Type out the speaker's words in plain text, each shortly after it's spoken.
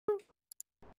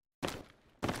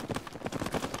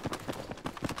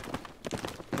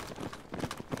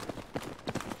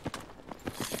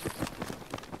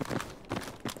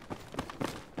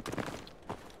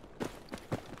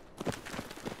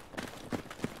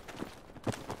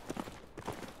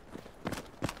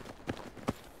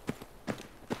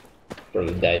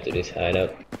Probably died to this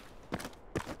hideout.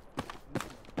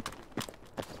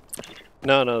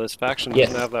 No, this faction Yes.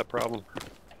 doesn't have that problem.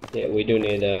 Yeah, we do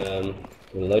need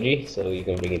logi, so you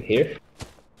can bring it here.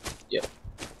 Yep.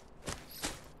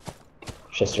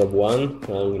 Just drop one,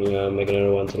 and we're gonna make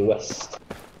another one to the west.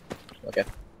 Okay.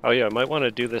 Oh yeah, I might want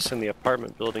to do this in the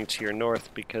apartment building to your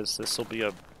north because this will be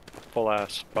a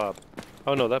full-ass fob.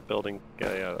 Oh no, that building.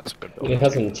 Yeah, that's a good building. It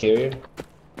has too. an interior.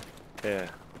 Yeah.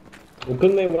 We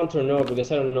could make one to the north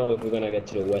because I don't know if we're gonna get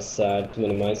to the west side to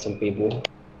minimize some people.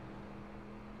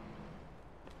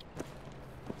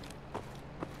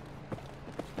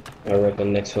 I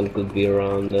reckon next one could be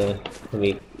around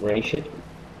range it.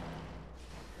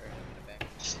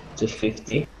 To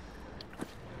 50.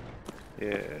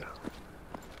 Yeah.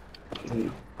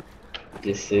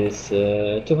 This is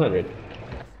 200.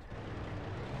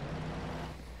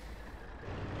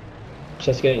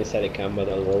 Just get inside the camp, but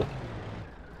I'll roll.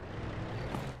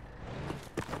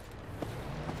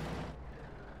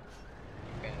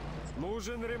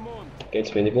 Okay,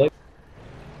 spin the blade.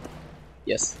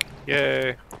 Yes.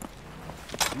 Yay.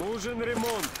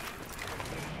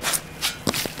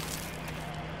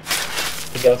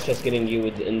 I was just getting you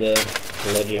in the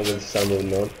legend with some moving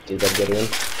north. Did that good one?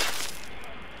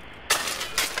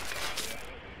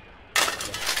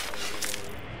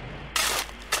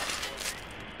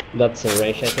 That's in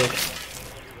range, I think.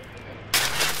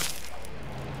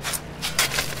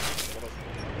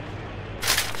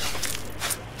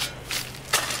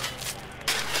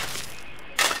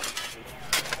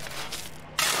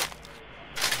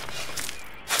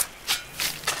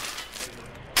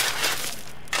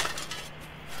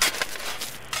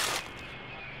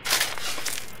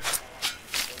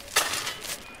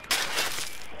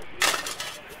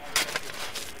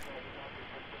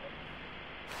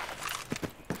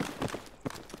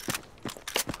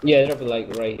 Yeah, drop it like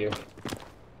right here.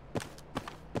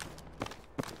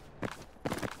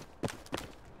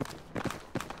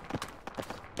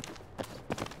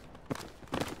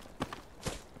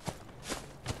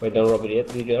 Wait, don't drop it yet.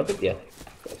 Did you drop it? Yeah.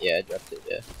 Yeah, I dropped it,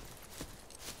 yeah.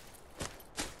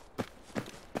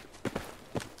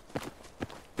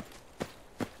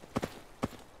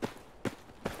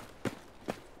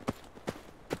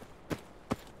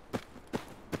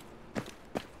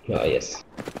 Oh, yes.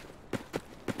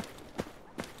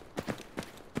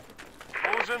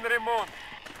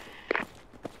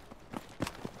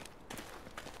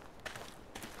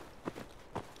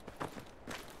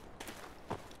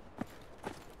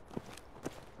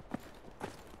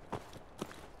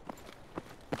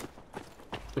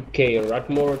 Okay,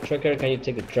 Rockmore tracker, can you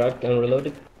take the truck and reload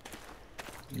it?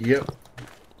 Yep.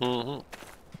 Mm-hmm.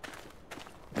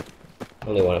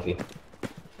 Only one of you.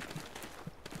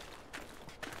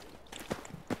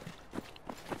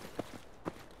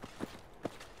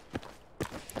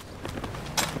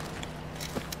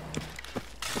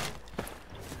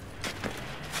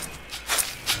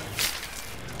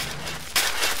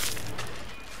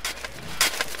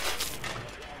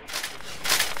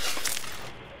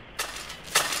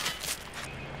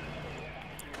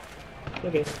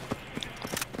 Okay.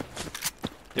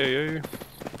 Yeah.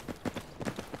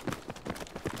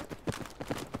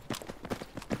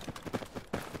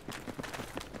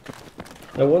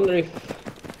 I wonder if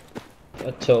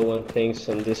a tow one things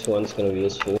on this one's gonna be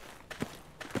useful.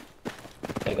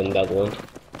 Like on that one.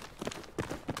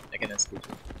 I can ask you.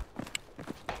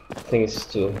 I think it's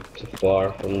too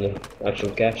far from the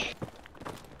actual cache.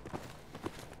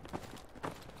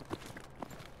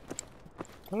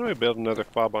 Why don't we build another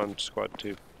fob on squad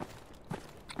 2?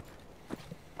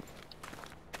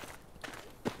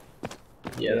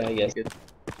 Yeah, I guess. Good.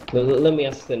 Let me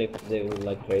ask them if they would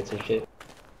like crates and shit.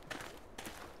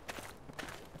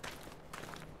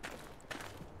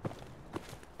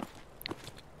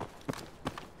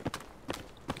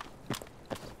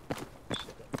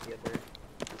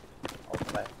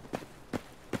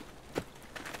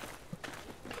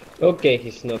 Okay,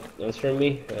 he's not answering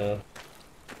me.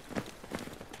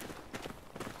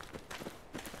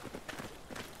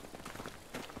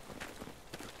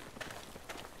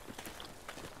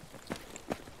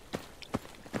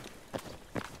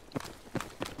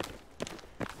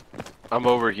 I'm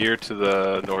over here to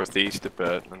the northeast a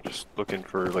bit. I'm just looking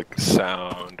for like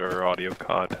sound or audio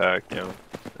contact, you know,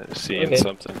 seeing Okay.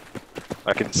 something.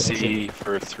 I can see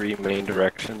for 3 main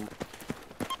directions.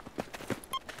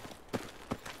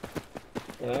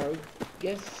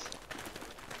 Yes.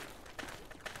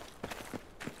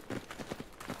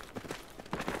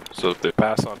 So if they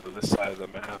pass onto this side of the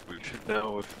map, we should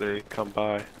know if they come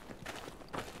by.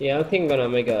 Yeah, I think I'm gonna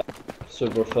make a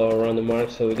super flow around the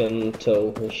mark so we can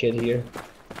tow and shit here.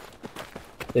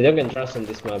 They don't get trans on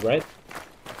this map, right?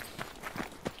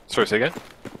 Sorry, say again?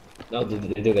 No,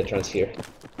 they do get trans here.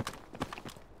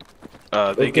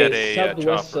 They get a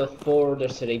southwest chopper. of 4,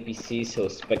 there's an APC, so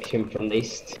expect him from the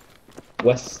east.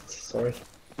 West, sorry.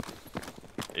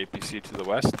 APC to the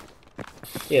west.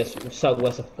 Yes,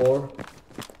 southwest of 4.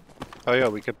 Oh yeah,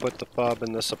 we could put the fob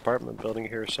in this apartment building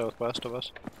here southwest of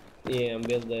us. Yeah, and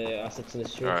build the assets in the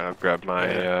street. Alright, I'll grab my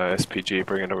SPG,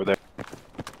 bring it over there.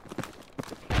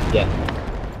 Yeah.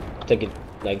 Take it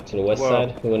like to the west Whoa.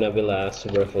 side. We're gonna build a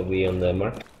super FOB on the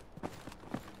mark.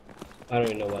 I don't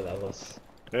even know what that was.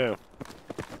 Yeah.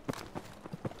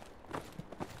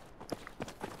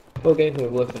 Okay, we'll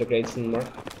go for the crates in the mark.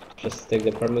 Just take the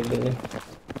apartment building.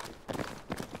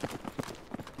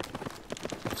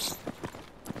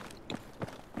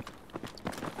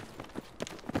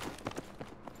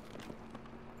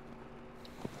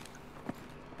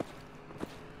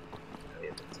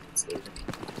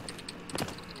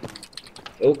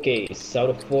 Okay, south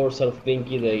of 4, south of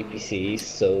Pinky, the APC is,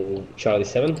 so Charlie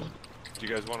 7. Do you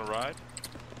guys want to ride?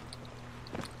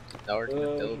 Now we're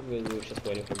gonna build. We're just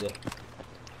waiting for the...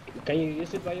 Can you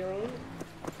use it by your own?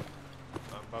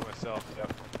 By myself,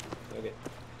 yep. Okay.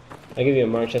 I'll give you a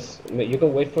mark, just... You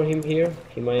can wait for him here,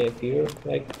 he might appear,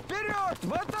 like...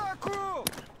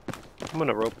 I'm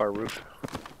gonna rope our roof.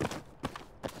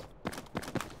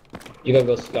 You can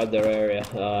go scout their area.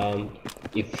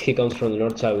 If he comes from the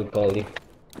north side, we'll call you.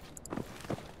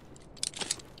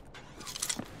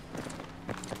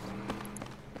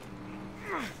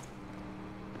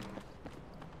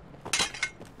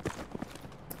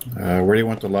 Where do you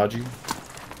want the lodging?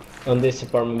 On this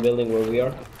apartment building where we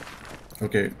are.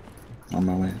 Okay, on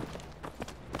my way.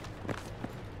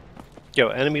 Yo,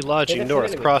 enemy lodging that's north,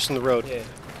 the enemy. crossing the road.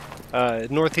 Yeah.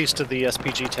 Northeast of the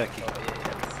SPG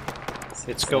techie.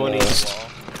 It's going Uh, east.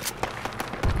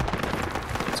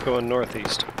 It's going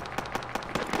northeast.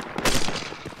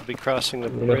 We'll be crossing the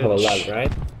We don't bridge. have a lot,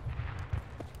 right?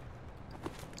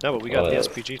 No, but we got Oh, the yeah.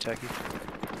 SPG techie.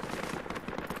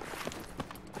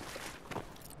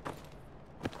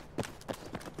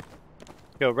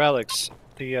 Yo, Ralix,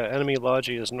 the enemy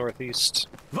lodgy is northeast,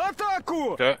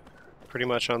 Okay. pretty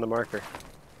much on the marker.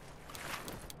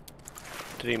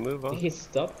 Did he move Did on? he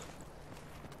stop?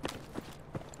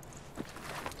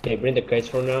 Okay, bring the crates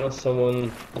for now.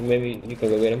 Someone, maybe you can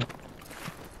go get him.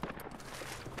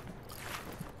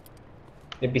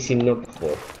 APC north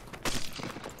 4.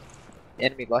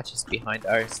 Enemy lodge is behind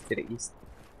ours to the east.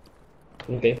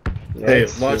 Okay. Hey,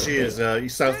 Right, lodging so- is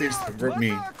east southeast of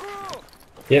me.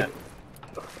 Yep.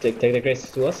 Take the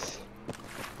crates to us.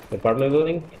 The apartment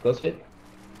building, close to it.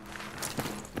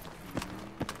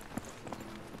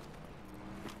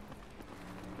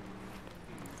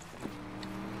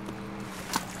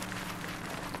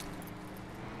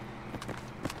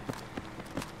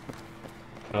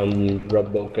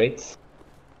 Drop both crates.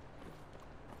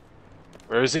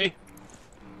 Where is he?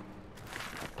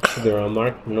 Should be around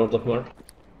Mark, north of Mark.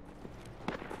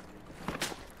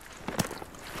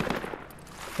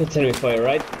 That's enemy fire,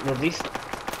 right? Northeast?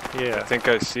 I Yeah. think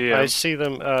I see him. I see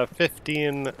them,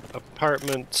 15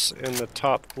 apartments in the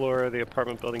top floor of the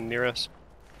apartment building near us.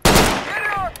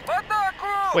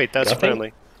 Wait, that's Nothing?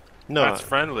 friendly. No, That's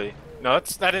friendly. No,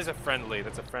 that is a friendly.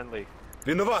 That's a friendly.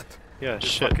 yeah,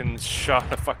 Just shit. fucking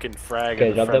shot a fucking frag Okay,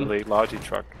 at a drop them. friendly logi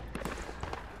truck.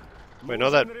 Wait, no,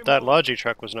 that Logi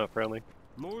truck was not friendly.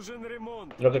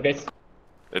 Drop the crates.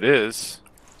 It is.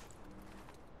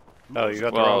 Oh, you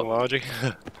got the Well- wrong Logi?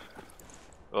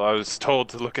 Well, I was told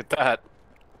to look at that.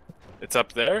 It's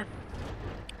up there?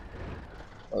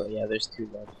 Oh yeah, there's two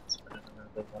lodges.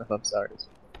 One of them's ours.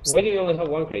 Why do you only have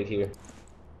one crate here?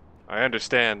 I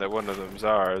understand that one of them's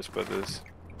ours, but there's...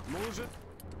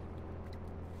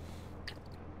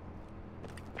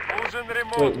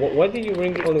 Wait, why did you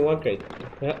bring only one crate?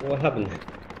 What happened?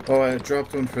 Oh, I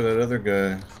dropped one for that other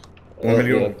guy. Oh, Want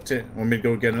me to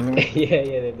go get another one?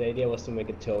 yeah, the idea was to make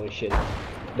it tow and shit.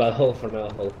 But hold for now,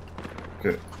 hold.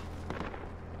 Good.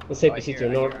 Let's say Oh, I PC hear- to I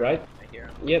the north, hear- right? I hear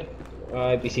him. Yep.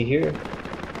 PC here.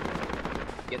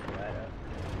 Get the ladder.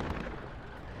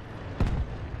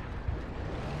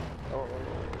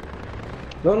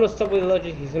 No, stop with the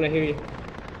logic, he's gonna hear you.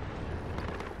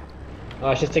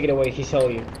 Just take it away, he saw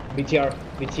you.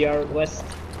 BTR west.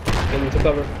 Get into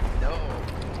cover. No.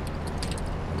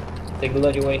 Take the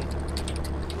logic away.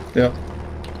 Yep.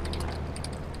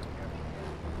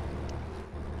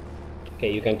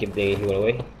 Okay, you can keep the heal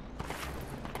away.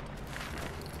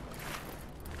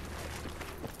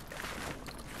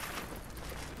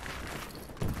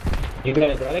 You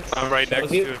got it, Alex? I'm right next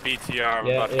With you? to a BTR. I'm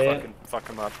Yeah, about to yeah. fucking fuck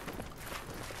him up.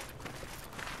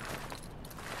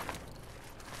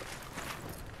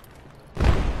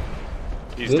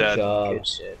 He's Good dead. job. Good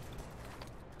shit.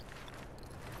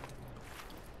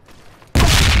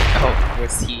 Oh,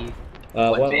 was he?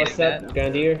 What's that, that?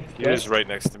 Grenadier? He was West? right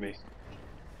next to me.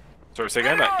 Sorry, say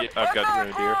again? I've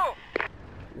got Grenadier.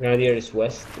 Grenadier is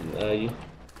west. You...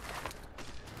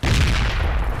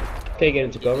 Okay, get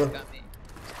into He just cover. got me.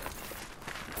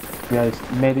 Guys,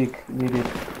 medic needed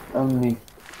only.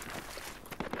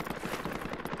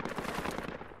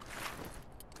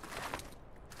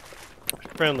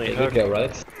 Friendly Okay, hook. good job,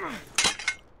 right?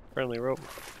 Friendly rope.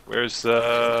 Where's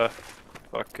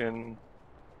fucking...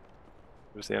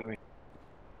 Where's the enemy?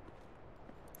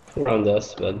 Around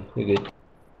us, but we're good.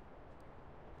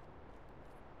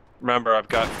 Remember, I've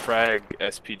got frag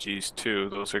SPGs too.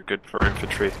 Those are good for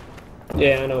infantry.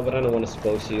 Yeah, I know, but I don't want to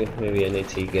expose you. Maybe an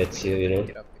AT gets you, you know?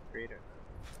 Get up the crate or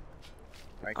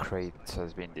no? Right. Crate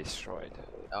has been destroyed.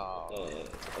 Oh,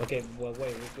 Okay, well,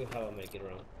 wait, we could have a make it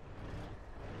around.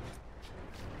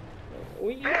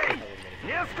 We used to have a make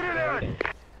it around.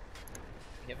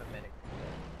 we have a medic.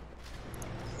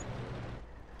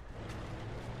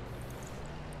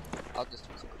 I'll just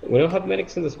use it. We don't have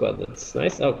medics in the squad, that's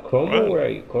nice. Oh, Cormo, where are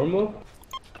you? Cormo?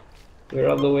 We're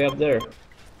all the way up there.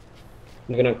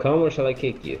 You gonna come or shall I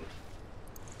kick you?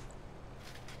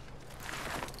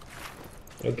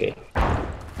 Okay.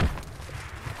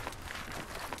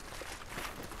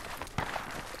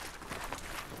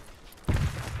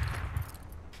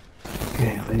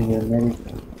 Okay, I need a medic.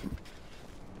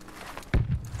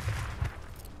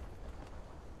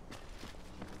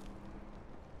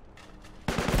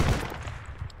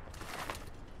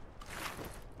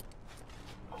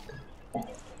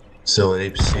 So an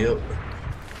APC up.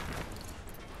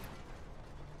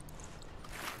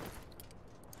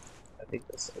 I think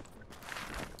that's it.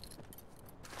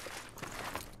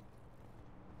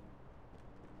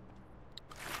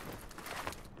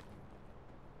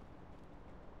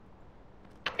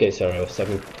 Okay, sorry, I was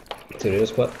talking to the other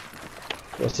squad.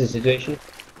 What's the situation?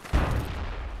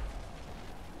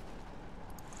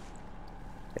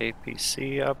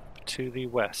 APC up to the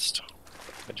west.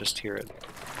 I just hear it.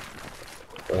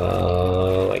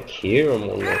 Like here or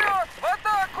more north?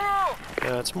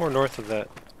 Yeah, it's more north of that.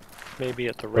 Maybe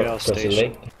at the rail Across the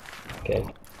station. lake? Okay.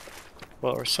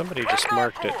 Well, or somebody just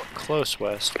marked it close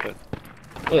west, but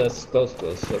Oh, that's close,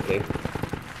 okay.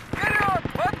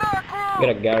 Got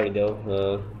a Gary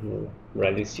though,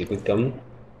 Radix, you could come.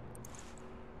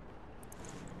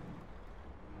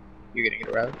 You're gonna get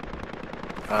around?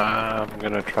 I'm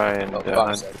gonna try and...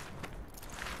 Offset.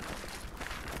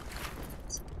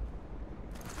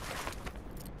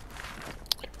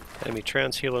 enemy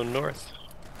transhelo north.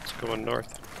 It's going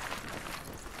north.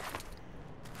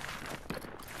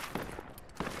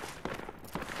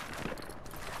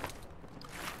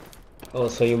 Oh,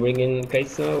 so you bring in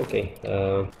crates now? Okay.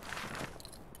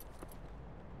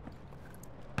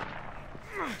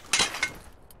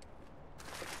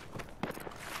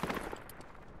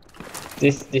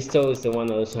 This tow is the one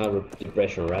that doesn't have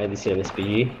repression, right? This is an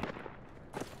SPG.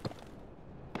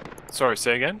 Sorry,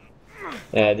 say again?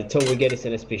 The tow we get is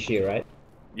an SPG, right?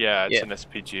 Yeah, it's Yeah. an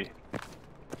SPG.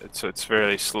 It's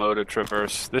fairly slow to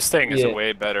traverse. This thing is Yeah.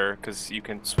 way better because you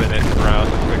can spin it around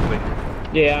quickly.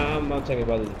 Yeah, I'm talking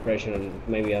about the depression, and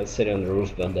maybe I'll sit on the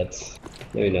roof, but that's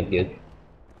maybe not good.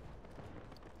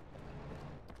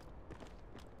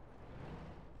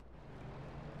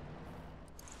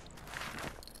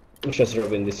 I'm just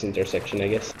rubbing this intersection, I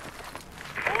guess.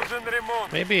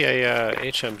 Maybe a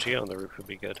HMG on the roof would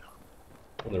be good.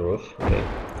 On the roof, okay.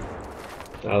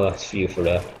 I'll ask you for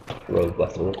the road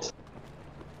afterwards.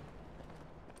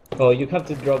 Oh, you have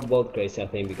to drop both crates, I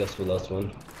think, because we lost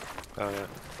one. Oh yeah.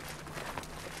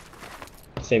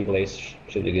 Same place,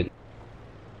 should be good.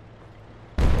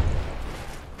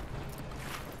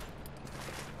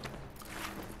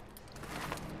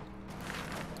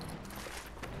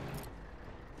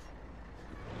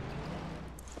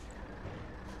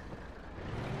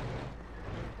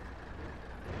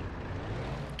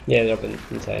 Yeah, they're up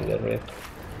inside there, right?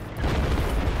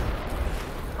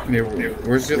 Yeah,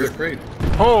 where's the other crate?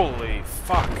 Holy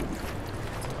fuck!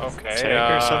 Okay,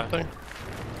 Tank or something?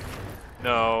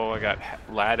 No, I got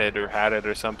latted or hatted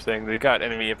or something. They got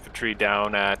enemy infantry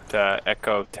down at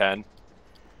Echo 10.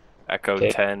 Echo Okay.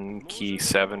 10, Key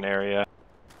 7 area.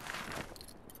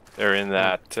 They're in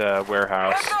that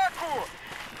warehouse.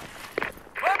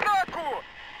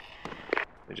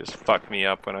 They just fucked me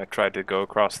up when I tried to go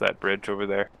across that bridge over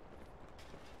there.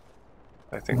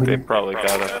 I think they probably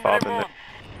got a fob in there.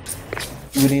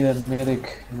 We need a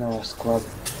medic in our squad.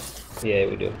 Yeah,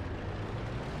 we do.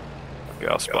 Okay,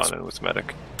 I'll spawn in with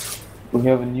medic. We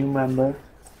have a new member.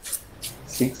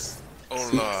 6.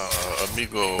 Hola,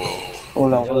 amigo.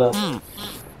 Hola, hola. Do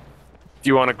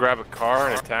you want to grab a car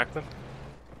and attack them?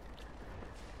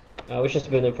 We just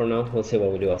build it for now. We'll see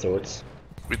what we do afterwards.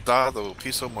 Cuidado,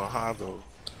 piso mojado.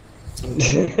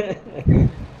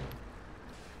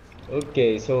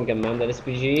 Okay, someone can man that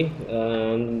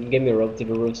SPG. Get me a rope to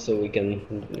the roof so we can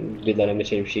build that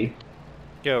MHMG.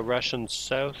 Yo, Russians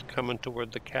south coming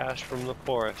toward the cache from the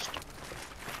forest.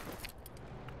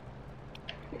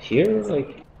 Here,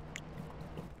 like.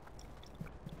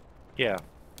 Yeah.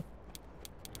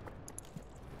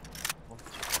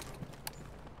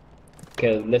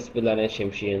 Okay, let's build that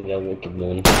HMG and then we'll keep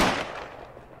moving.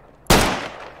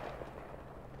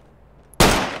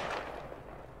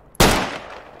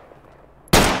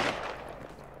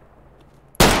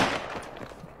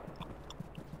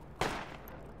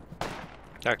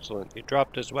 Excellent. He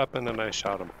dropped his weapon and I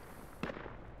shot him.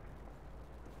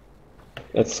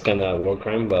 That's kind of a war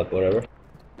crime, but whatever.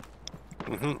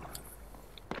 Mm-hmm.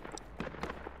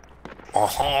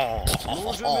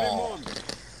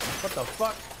 What the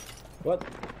fuck? What?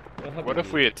 What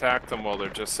if we attack them while they're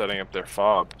just setting up their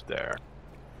fob there?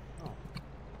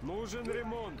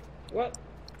 What?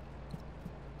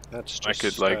 That's just, I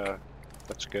could, like...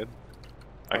 that's good.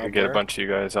 I could get a bunch of you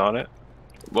guys on it.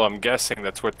 Well, I'm guessing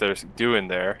that's what they're doing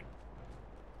there.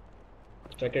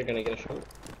 Tracker, can I get a shot?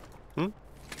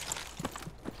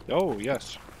 Oh,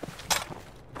 yes.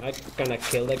 I kinda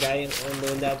killed the guy on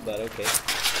doing that, but okay.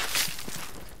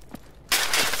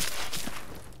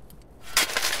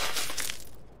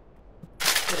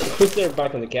 Who's there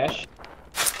back on the cache?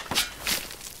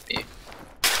 Me.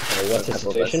 What's the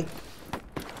situation?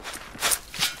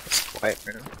 It's quiet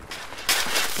right now.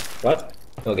 What?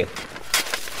 Okay.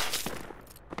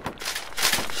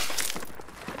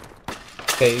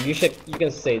 Okay, you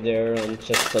can stay there and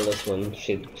just tell us when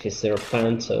she's their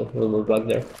fan, so we'll move back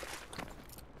there.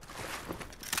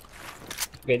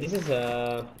 Okay, this is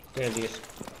Grandiose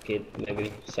kid,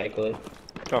 maybe cycle it.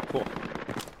 Oh, cool.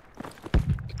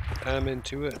 I'm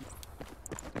into it.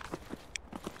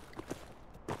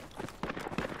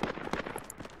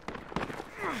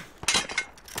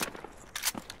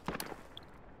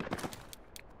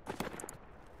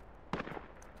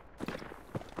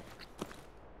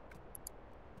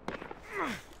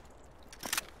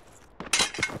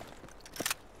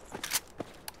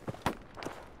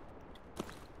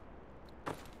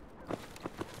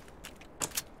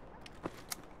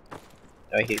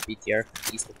 Do I hear BTR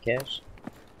from east of cache?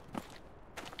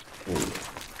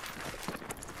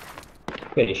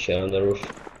 Pretty sure on the roof.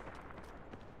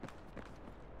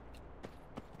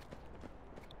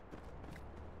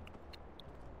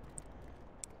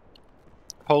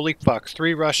 Holy fuck,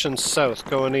 3 Russians south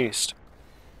going east.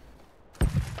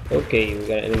 Okay, we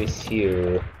got enemies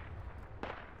here.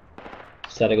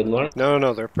 Is that a good mark?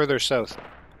 No, they're further south.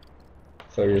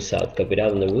 Further south, copy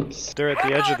that in the woods. They're at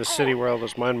the edge of the city where all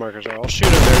those mine markers are. I'll shoot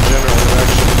in their general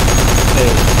direction.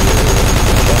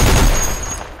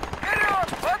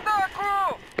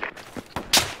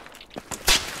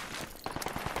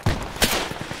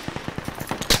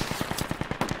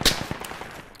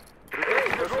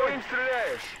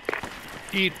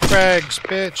 Eat frags,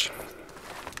 bitch.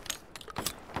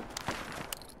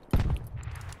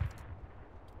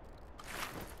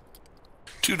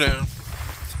 Two down.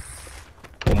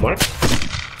 One mark?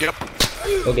 Yep.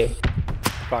 Okay.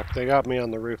 Fuck, they got me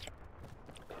on the roof.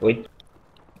 Wait.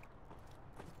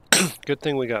 Good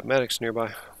thing we got medics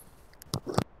nearby.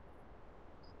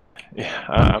 Yeah,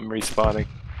 I'm respawning.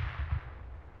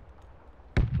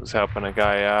 Was helping a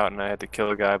guy out and I had to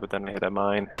kill a guy, but then I hit a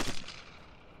mine.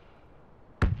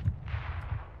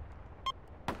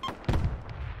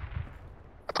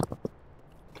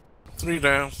 Three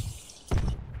down.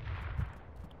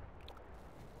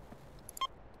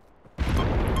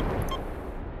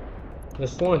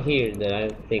 There's one here that I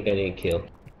think I didn't kill.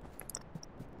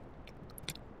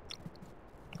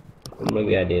 Or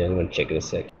maybe I did, I'm gonna check in a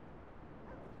sec.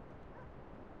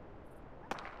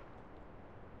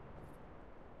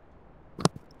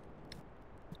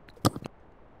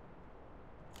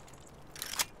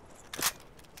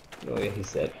 Oh yeah, he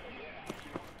said.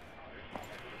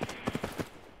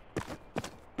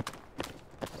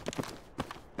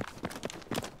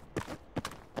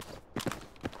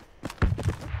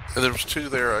 There was two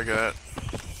there I got.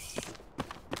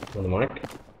 On the mark?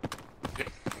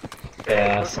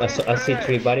 Yeah, I see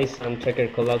 3 bodies on tracker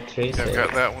call out 3, Yeah, so... I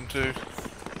got that one too.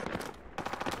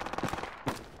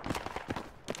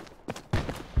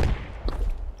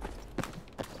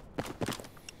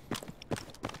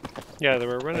 Yeah, they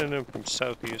were running in from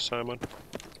southeast, Simon.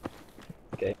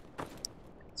 Okay.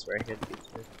 That's where I hit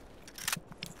BTR.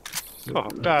 Oh,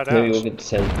 Maybe we badass. could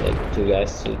send like 2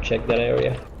 guys to check that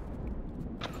area.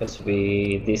 Has to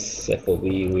be this FOB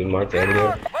we marked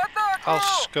earlier. I'll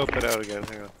scope it out again.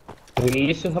 Hang on. We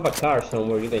used to have a car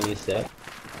somewhere, you can use that.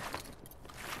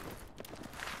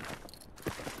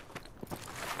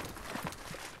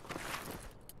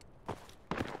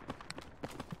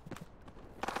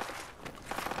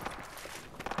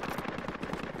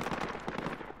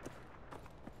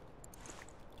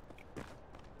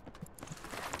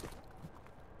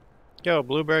 Yo,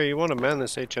 Blueberry, you want to man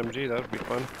this HMG? That would be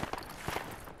fun.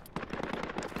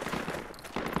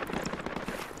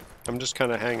 I'm just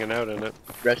kind of hanging out in it.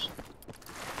 Rush.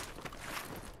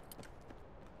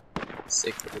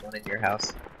 6 with one in your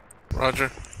house.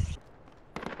 Roger.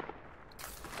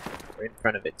 Right in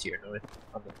front of it to your north,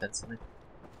 on the fence line.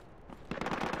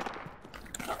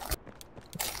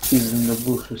 He's in the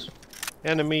bushes.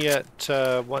 Enemy at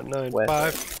 195.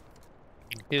 West.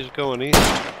 He's going east,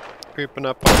 creeping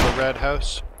up on the red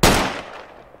house.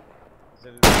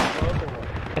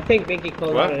 I think Binky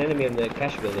called What? out an enemy in the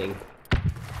cash building.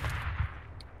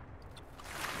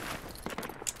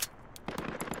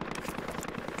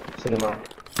 Cinema.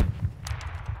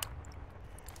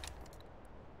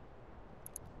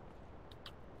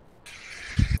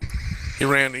 He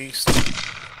ran east.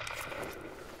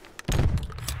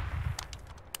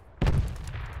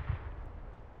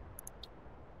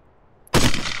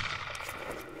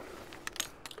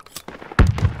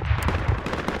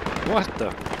 What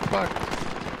the fuck?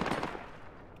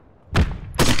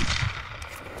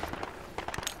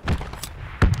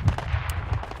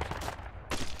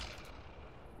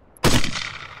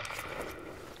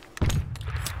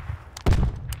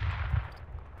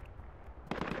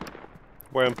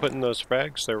 Where I'm putting those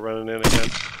frags, they're running in again.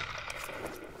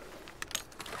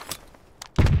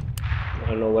 I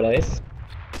don't know what that is.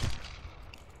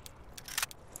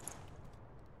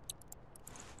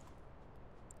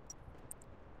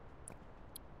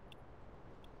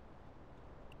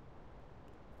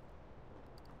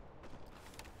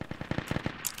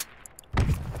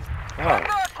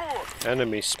 Oh,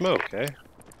 enemy smoke, eh?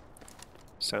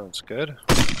 Sounds good.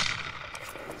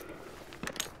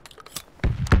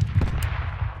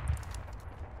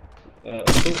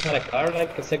 Who had a car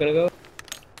like a second ago?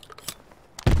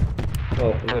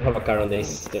 Oh, we have a car on the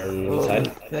eastern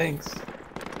side. Thanks.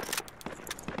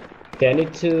 Okay, I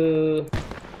need to...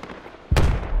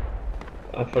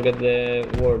 I forget the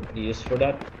word used for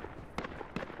that.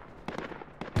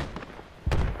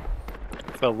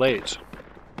 Fillet.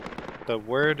 The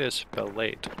word is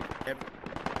fillet.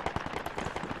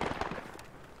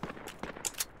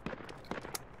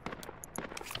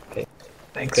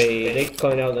 Thanks. Okay, they're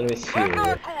calling out enemies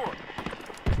here.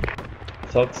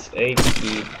 Fox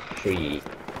 83.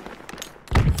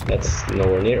 That's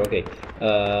nowhere near. Okay.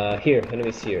 Here,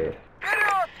 enemies here.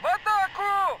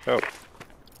 Oh.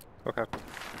 Okay.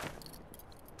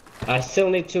 I still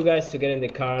need 2 guys to get in the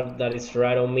car that is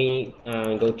right on me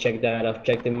and go check that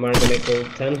objective mark on Echo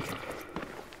 10.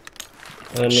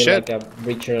 I need Shit. like a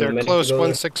breacher and a They're medic close, to go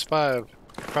 165.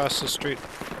 Across the street.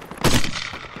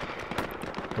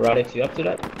 there. Radix, you up to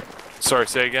that? Sorry,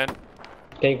 say again?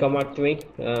 Can you come back to me?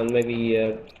 And maybe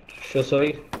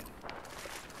Shosoi?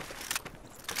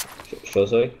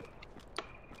 Shosoi?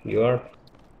 You are?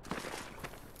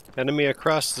 Enemy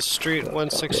across the street,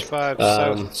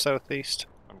 165 southeast.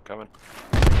 I'm coming.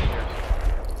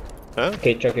 Huh?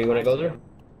 Okay, Chuck, you wanna go there?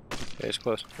 Yeah, he's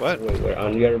close. What? Wait, we're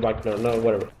on your back now. No,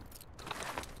 whatever.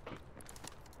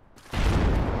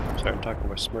 Sorry, I'm talking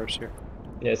about Smurfs here.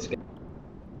 Yes.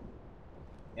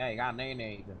 Ja, ik ga nee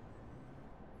eten.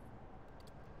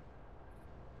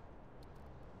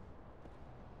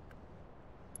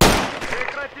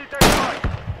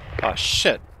 Oh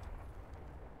shit.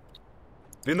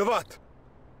 Виноват.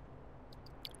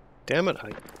 Damn it,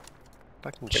 I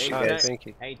fucking shot guys.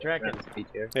 Binky. Hey, Draken.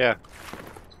 Yeah.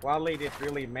 Squad lead is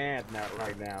really mad now,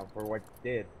 right now for what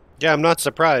you did. Yeah, I'm not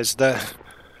surprised that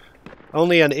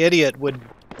only an idiot would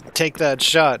take that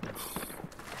shot.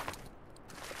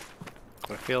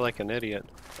 I feel like an idiot.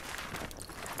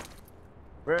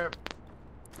 Where?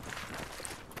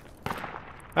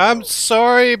 I'm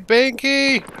sorry,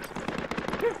 Binky!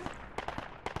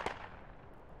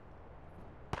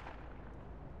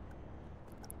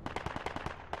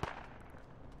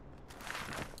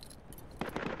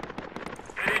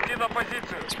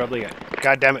 It's probably a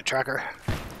goddammit tracker.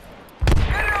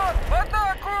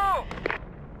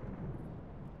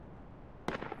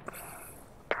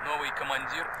 Новый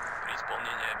командир при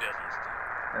исполнении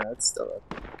обязанностей. That's still up.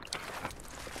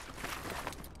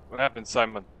 What happened,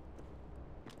 Simon?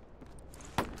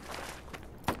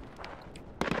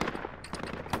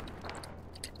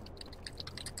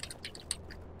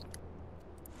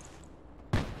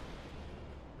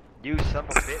 You son of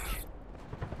a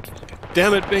bitch.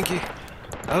 Damn it, Binky.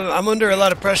 I'm under a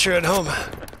lot of pressure at home.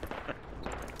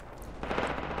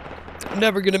 I'm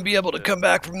never gonna be able to come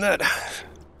back from that.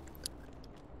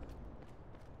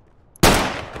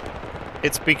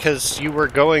 It's because you were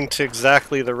going to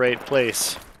exactly the right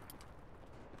place.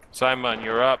 Simon,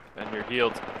 you're up and you're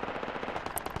healed.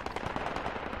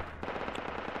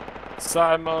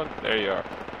 Simon, there you are.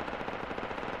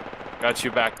 Got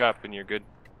you back up and you're good.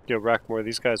 Yo, Rackmore,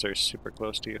 these guys are super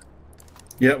close to you.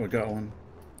 Yeah, we got one.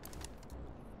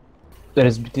 There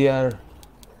is BTR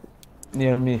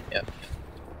near me. Yep.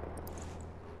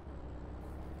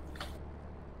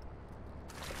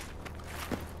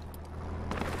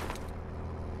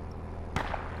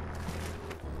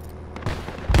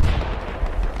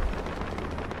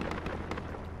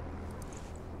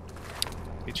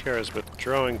 BTR is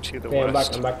withdrawing to the Okay,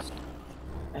 west. I'm back.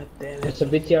 There's a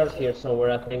BTR here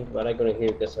somewhere, I think, but I couldn't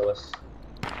hear this. I was.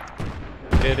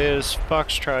 It is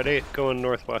Foxtrot 8 going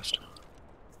northwest.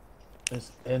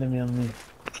 There's enemy on me.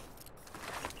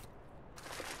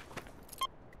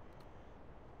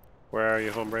 Where are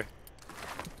you, hombre?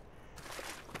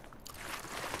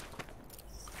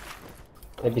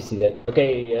 Let me see that.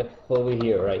 Okay, over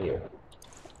here, right here.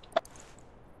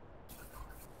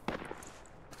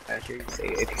 I hear you say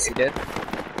APC dead.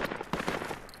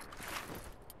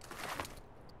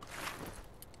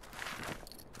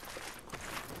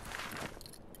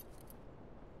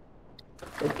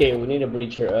 Okay, we need a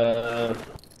breacher.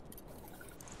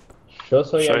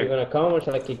 Shoso, are you gonna come or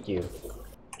shall I kick you?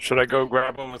 Should I go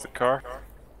grab him with the car?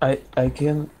 I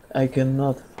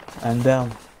cannot. I'm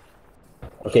down.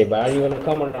 Okay, but are you gonna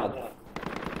come or not?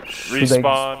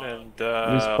 Respawn and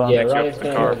Respawn. Yeah, pick you up Ryan's with the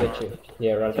gonna car. go get you.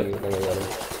 Yeah, Ryan's gonna get him.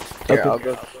 Here, Okay.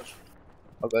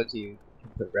 I'll go to you.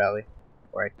 Put rally,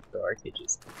 or I can go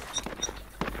RKGs.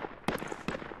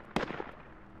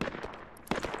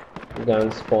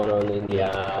 Guns spawn on in the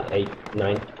 8,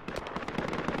 9.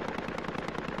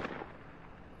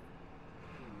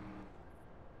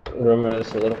 Remember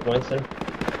there's a little points there?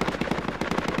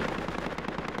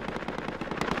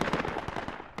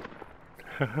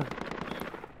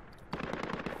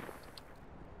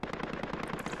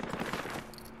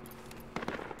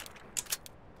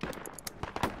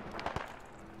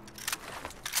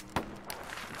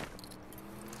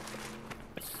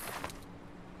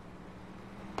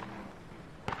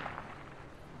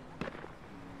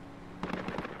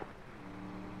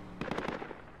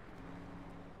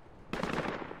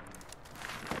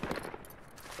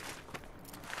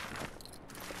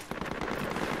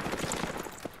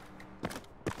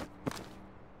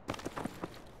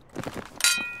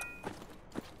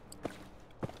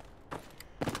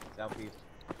 Southeast.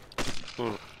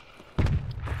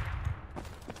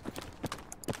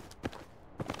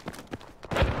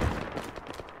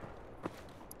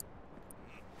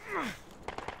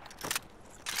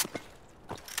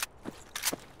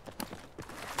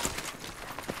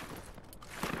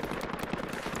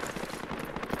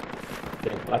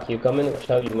 Like you come in,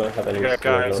 show you might have I any. got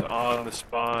guys on the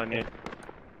spawn. Yeah.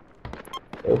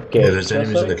 Okay. Yeah, there's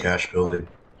enemies in the cash building.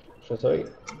 Sorry.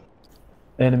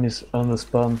 Enemies on the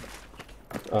spawn.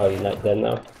 Oh, you're not dead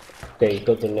now? Okay,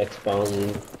 go to the next spawn.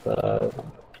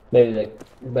 Maybe the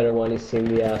better one is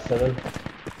in the 7.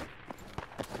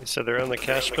 So they're on the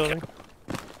cash building?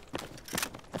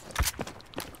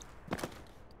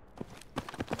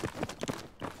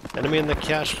 Enemy in the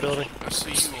cash building. I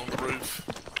see you on the roof.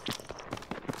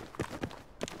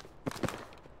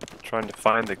 Trying to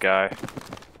find the guy.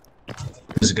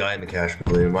 There's a guy in the cash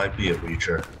building. It might be a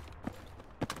breacher.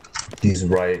 He's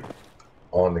right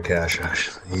on the cash,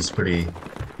 actually. He's pretty...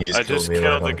 He I just me right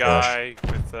killed on a the cash. guy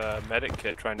with a medic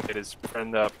kit trying to get his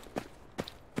friend up.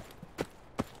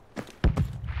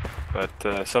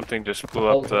 But something just blew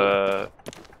up the...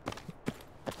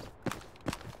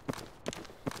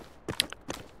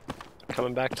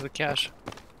 Coming back to the cache.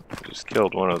 Just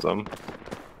killed one of them.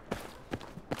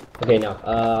 Okay, now,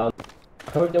 how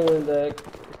are we doing the...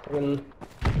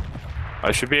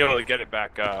 I should be able to get it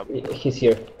back up. He's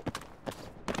here.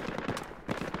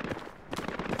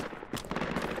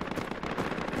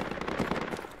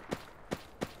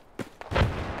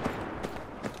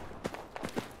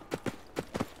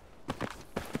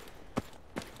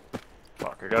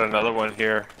 Fuck, I got another one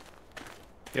here.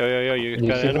 Yo, you You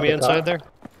got see an enemy the inside car? there?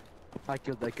 I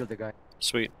killed the guy.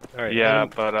 Sweet. Alright. Yeah,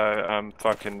 but I'm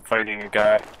fucking fighting a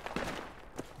guy.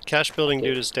 Cache building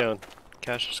dude is down.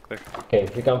 Cache is clear. Okay,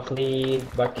 if you can flee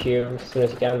back here as soon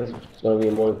as you can, it's gonna be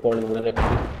more important than the next.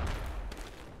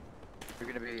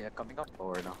 You're gonna be coming up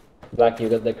or no? Black, you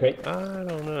got the crate? I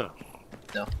don't know.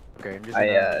 No. Okay, I'm just I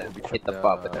gonna hit the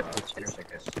fob with that pitch, I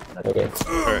guess. Okay.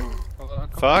 Alright.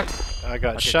 Fuck! I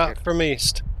got shot from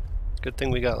east. Good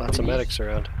thing we got lots of medics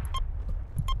around.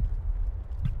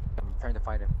 I'm trying to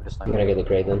find him with a I'm sniper. gonna get the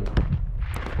crate then. You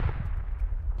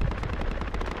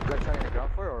got shot in the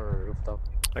ground floor or rooftop?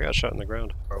 I got shot in the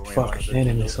ground. Fuck,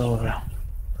 enemies all around.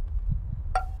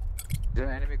 Is there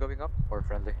an enemy going up or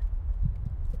friendly?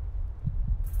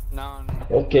 No.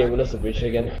 Okay, we lost the bridge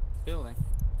again. Building.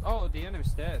 Oh, the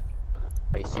enemy's dead.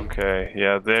 I see. Okay,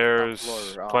 yeah, there's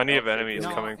floor, plenty of outside. enemies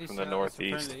No, coming it's, from the it's a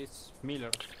northeast. friendly, it's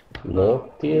Miller.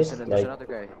 Northeast, There's like another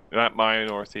guy. Not my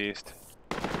northeast.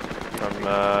 From,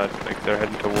 like they're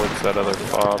heading towards that other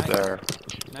fob there.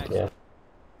 Nice. Yeah.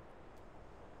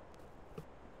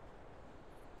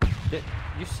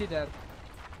 You see that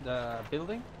the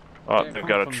building? Oh, They're they've coming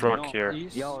got a from the truck here.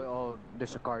 northeast. Yeah, oh,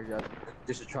 there's a car. Yeah.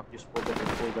 There's a truck just pulled up in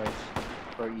 4 guys.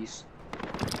 Far east.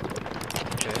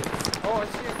 Okay. Oh, I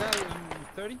see a guy in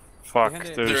 30. Fuck, Behind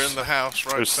it. They're in there's the house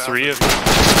right south 3 of of them.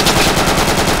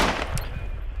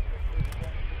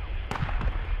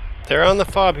 They're on the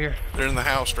fob here. They're in the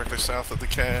house directly south of the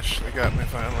cache. They got me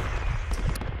finally.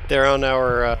 They're on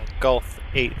our Gulf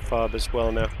 8 fob as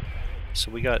well now.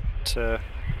 So we got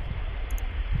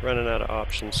running out of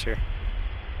options here.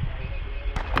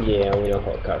 yeah, we don't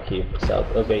have a car here south.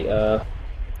 Okay,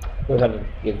 we'll have to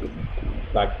get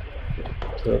back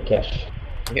to the cache.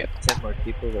 Yeah, 10 more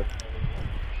people. But...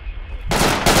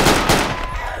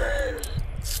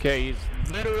 Okay, he's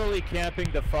literally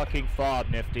camping the fucking fob,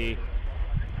 Nifty.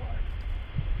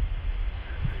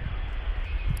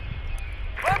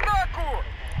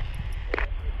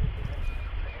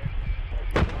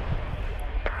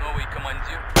 Новый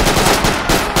командир.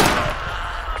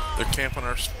 They're camping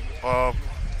our fob.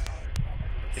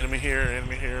 Enemy here,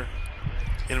 enemy here.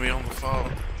 Enemy on the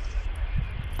fob.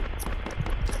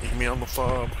 Enemy on the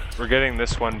fob. We're getting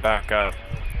this one back up.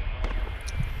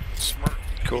 Smurf,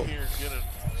 Cool. Here, get it.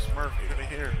 Smurf, get in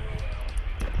here.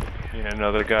 Yeah,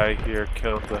 another guy here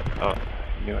killed the. Oh,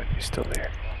 knew it. He's still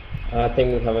there. I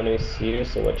think we have enemies here,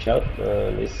 so watch out.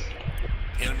 This.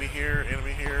 Enemy here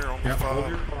on the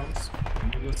fob.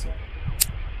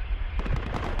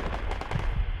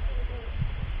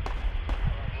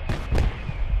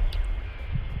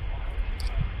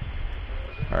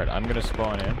 Alright, I'm gonna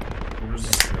spawn in.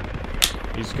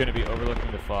 He's gonna be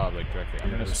overlooking the fob, like directly.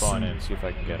 I'm gonna spawn in, see if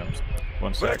I can get him.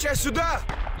 1 sec.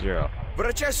 0.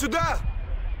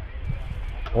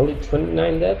 Only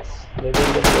 29 deaths? They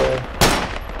didn't get the...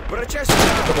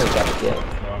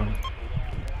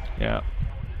 Yeah.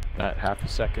 That half a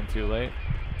second too late.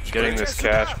 Getting this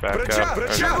cache back up. Or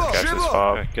not cache, this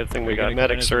fob. Okay, good thing we Are you got gonna come in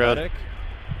medics as a around. medic?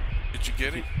 Did you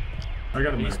get it? I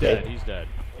got a He's dead, he's dead.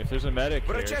 If there's a medic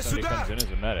here, somebody comes in as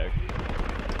a medic.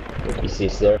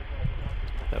 NPCs there.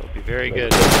 That would be very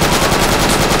good.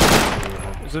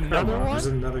 There's another one? There's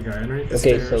another guy underneath the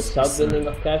Okay, so stairs. south building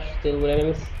of cache still with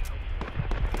enemies?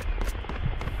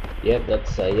 Yep,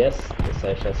 that's a yes. The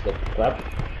Sash has got the clap.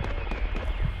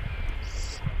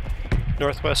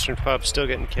 Northwestern fob still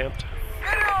getting camped.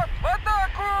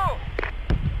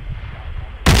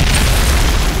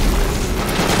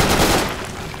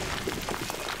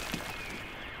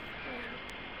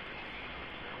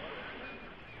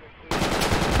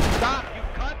 Stop, you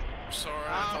cunt! Sorry,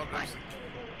 I thought it was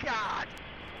God!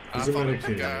 I There's a thought it medic was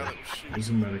the here. guy that was shooting. There's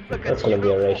a medic here. That's gonna be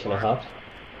a race and a half.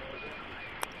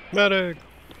 Medic!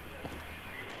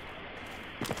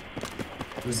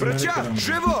 There's a medic underneath.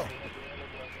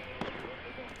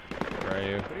 Where are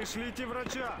you?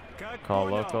 Call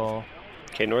local.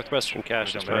 Okay, Northwestern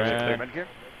cache is finally Brad. clear.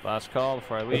 Last call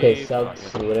before I leave. Okay, south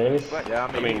still with enemies. Yeah,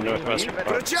 I mean, Northwestern fob.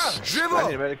 I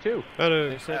need a medic too. They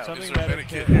Medic! said Is something there a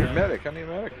medic medic hit. here? Medic, I need a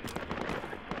medic.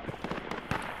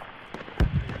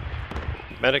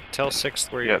 Medic, tell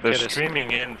 6th where Yeah, your they're kid is.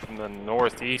 streaming in from the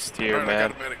northeast here, Alright, I man.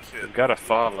 got a medic kit. We've got a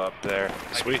fob up there.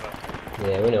 Sweet.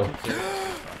 Yeah, we know.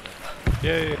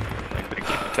 Yay! Like, they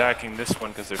keep attacking this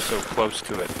one because they're so close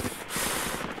to it.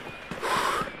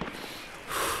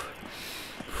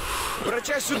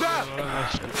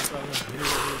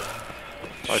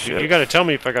 Oh, you gotta tell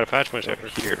me if I gotta patch myself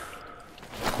here.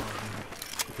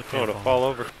 Oh, to fall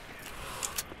over.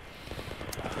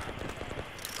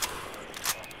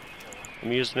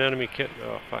 I'm using enemy kit.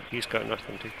 Oh fuck, he's got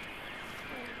nothing too.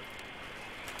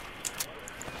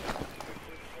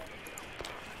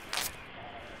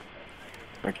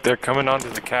 Like, they're coming onto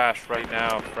the cache right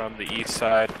now from the east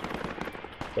side.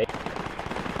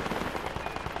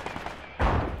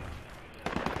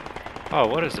 Oh,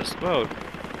 what is this boat?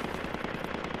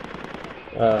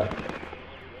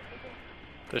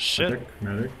 This shit.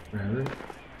 Medic.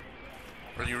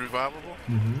 Are you revivable?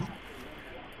 Mm-hmm.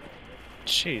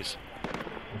 Jeez.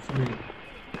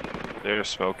 They're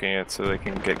smoking it so they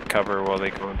can get cover while they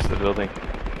go into the building.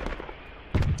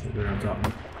 They're on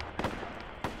top.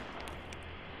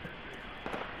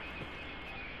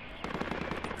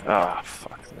 Ah,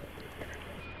 fuck.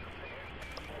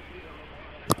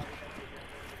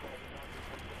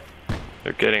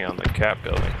 They're getting on the cap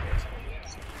building.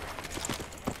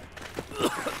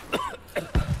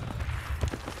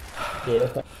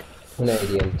 Yeah,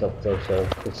 Canadian top there, so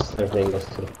it's everything goes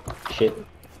to shit.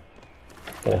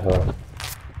 Hard.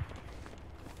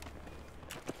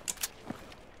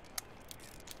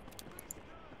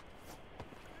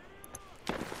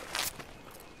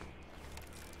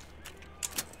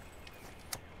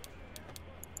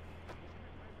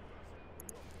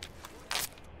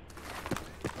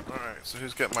 Alright, so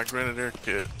who's got my grenadier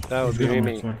kit? That would be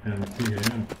me.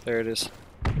 PAM. There it is.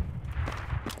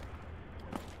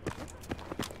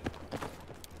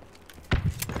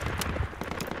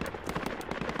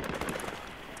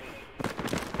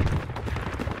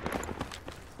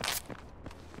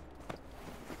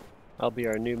 I'll be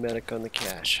our new medic on the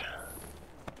cache.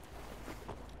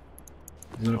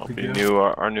 I'll be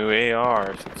our new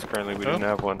AR since apparently we didn't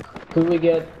have one. Could we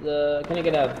get, can I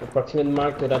get an approximate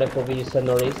mark to that FOV you said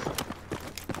northeast?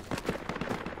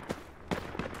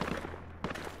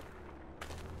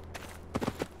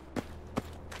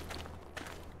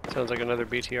 Sounds like another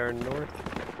BTR north.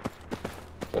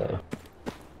 Yeah.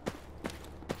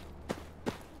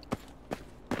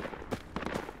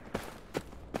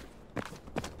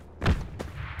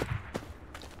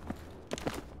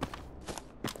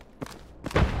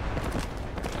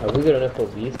 We got an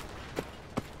FOV.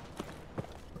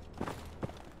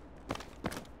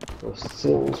 We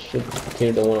still should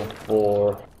clear the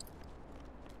 104.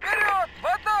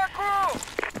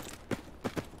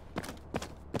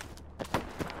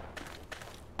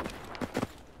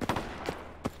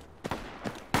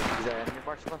 Is there enemy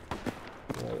marksman?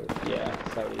 Yeah,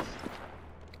 southeast.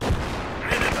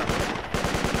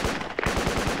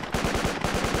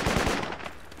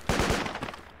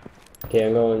 Okay,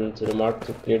 I'm going to the mark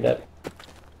to clear that.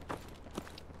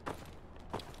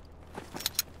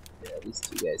 Yeah, these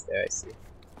two guys there, I see.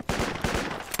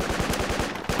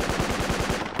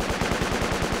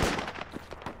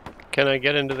 Can I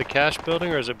get into the cache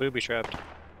building or is it booby trapped?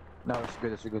 No, it's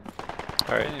good, it's good.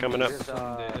 Alright, coming up. This is,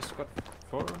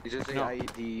 this is the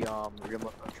IED,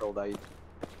 remote controlled IED.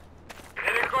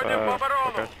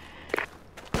 Okay.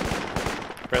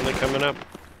 Friendly coming up.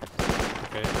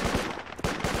 Okay.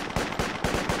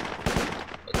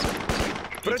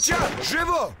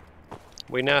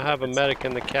 We now have a medic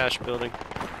in the cache building.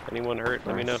 Anyone hurt,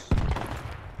 let me know.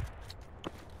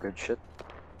 Good shit.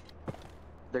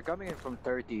 They're coming in from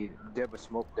 30. They have a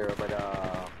smoke there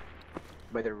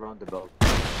by the roundabout.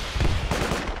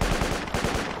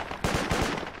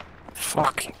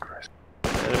 Fucking Christ.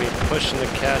 Enemy pushing the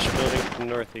cache building from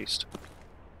northeast.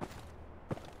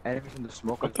 Enemies in the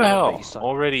smoke. What the hell?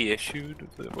 Already issued?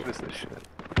 What is this shit?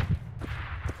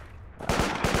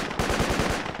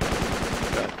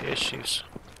 Got issues.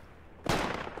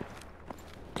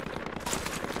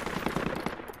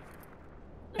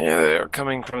 Yeah, they're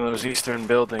coming from those eastern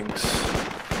buildings.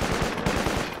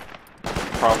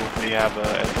 Probably have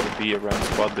a FOB around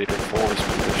squad leader 4's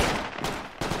position.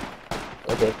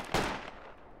 Okay.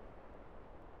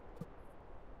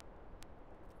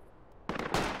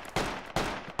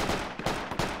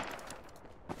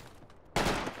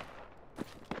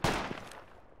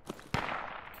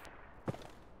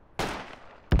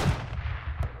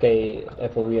 Okay,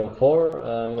 FOV on 4.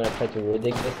 I'm gonna try to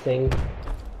redig this thing.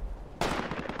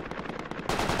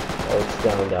 Oh, it's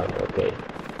down, okay.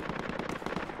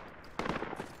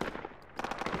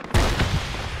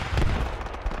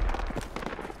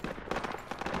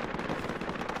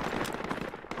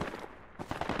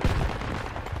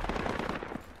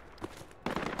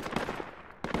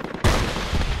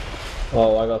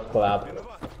 Oh, I got clapped.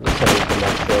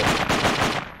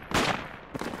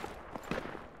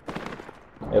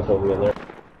 FOV there.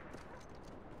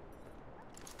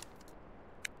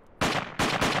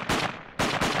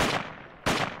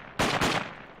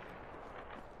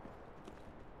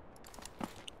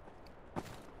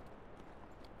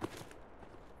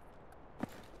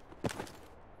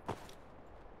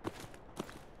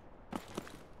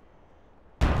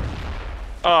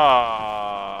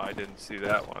 Ah, I didn't see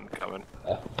that one coming.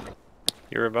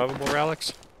 You revivable,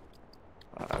 Alex?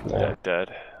 I'm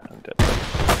dead. I'm dead.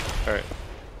 Alright.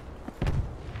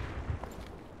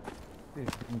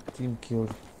 Team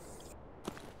killed.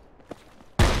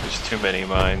 There's too many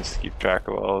mines to keep track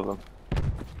of all of them.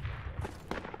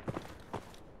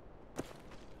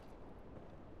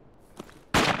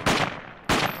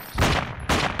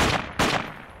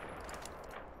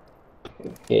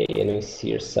 enemies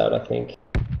here south, I think.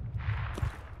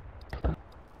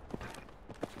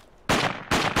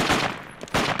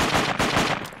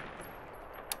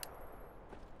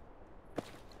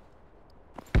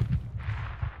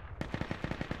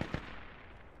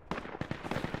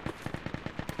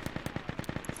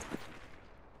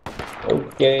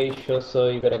 Okay, sure, so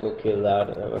you gotta go kill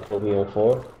that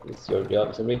FOB-04. It's your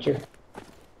job, so Richard.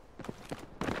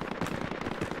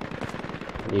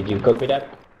 Did you copy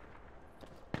that?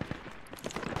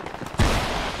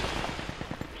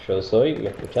 Yo soy, ¿me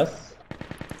escuchas?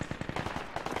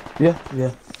 Yeah,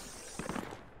 yeah.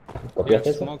 ¿Copiaste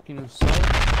eso?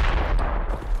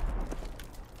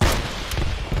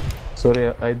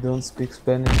 Sorry, I don't speak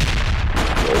Spanish.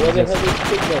 What the hell do you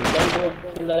speak then? Don't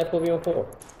go kill that FOB-04.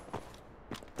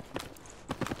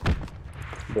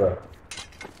 Bro.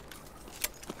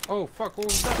 Oh fuck, what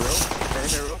was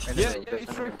that? Yeah,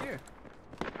 it's right here.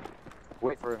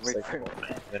 Wait for him, wait for him.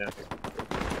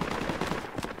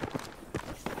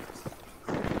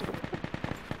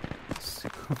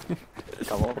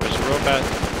 Come on, there's a rope at.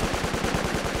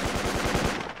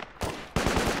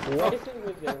 What is it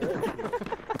with the rope?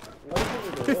 What is it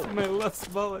with the rope? It's my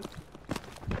last bullet.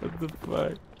 What the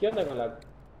fuck? ¿Qué onda con la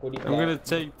curita? I'm gonna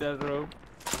take that rope.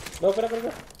 No,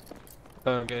 espera.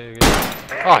 Okay.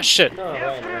 Oh shit! No,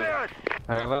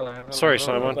 bueno. Sorry,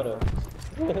 Simon.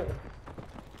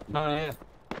 No, yeah.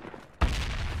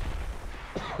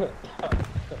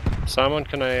 Simon,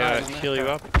 can I heal you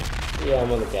up? Yeah,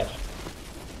 I'm on the cache.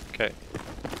 Okay.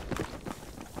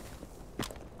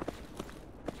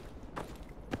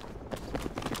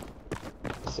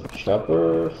 So,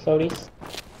 chopper southeast.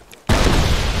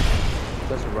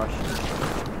 There's a rush.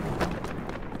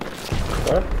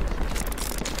 Where?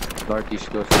 Northeast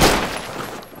close.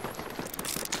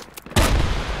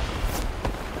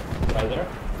 Right there.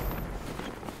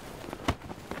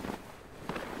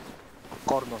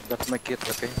 Corno, that's my kit,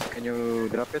 okay? Can you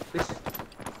drop it, please?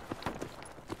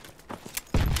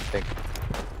 Thank you.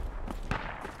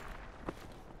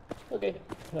 Okay.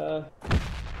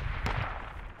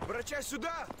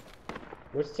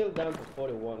 We're still down to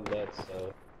 41 dead,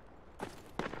 so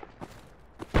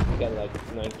we got like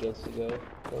 9 kills to go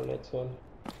for the next one.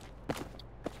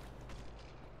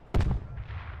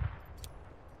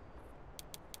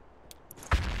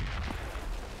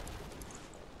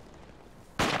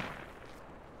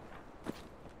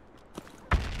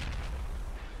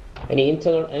 Any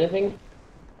intel or anything?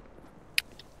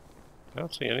 I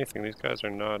don't see anything. These guys are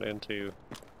not into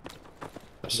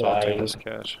assaulting Dying. this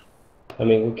cache. I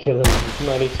mean, we killed him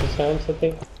 92 times, I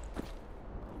think.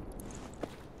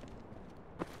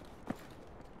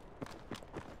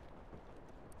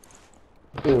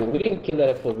 Ooh, we didn't kill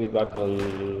that FOB back on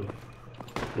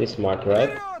this mark,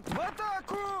 right?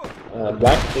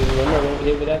 Black, do you remember what we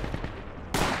did with that?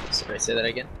 Sorry, say that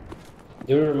again?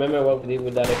 Do you remember what we did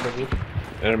with that FOB?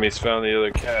 Enemies found the other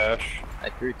cache. I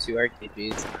threw 2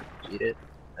 RKGs and RPG'd it.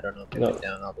 I don't know if they went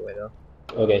down all the way though.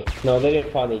 Okay, no, they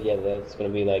didn't find it yet. It's gonna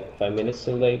be like 5 minutes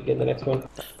till they get the next one.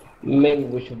 Maybe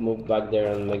we should move back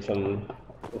there and make some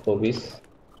FOBs.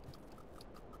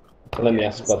 Let me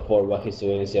ask Squad 4 what he's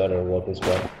doing. Is the other working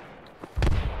squad?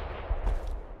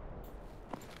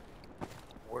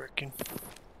 Working.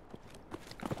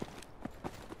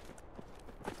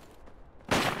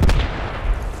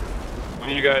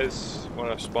 You guys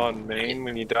want to spawn main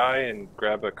when you die and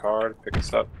grab a car to pick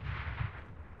us up?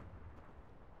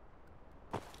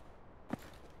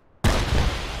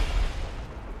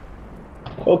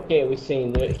 Okay, we're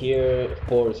seeing that here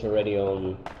 4 is already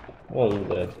on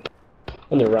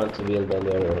the run to build on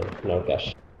their North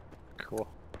cache. Cool.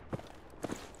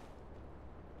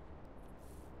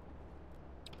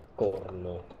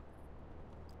 Corno.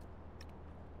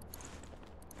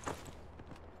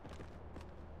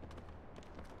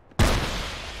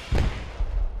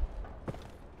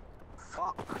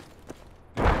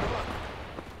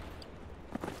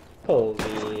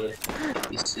 Holy.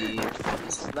 PC.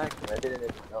 Sniper, I didn't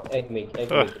even know. Egg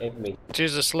me.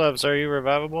 Jesus loves, are you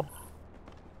revivable?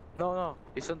 No,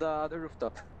 it's on the other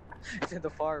rooftop. It's in the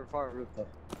far rooftop.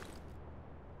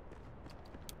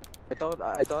 I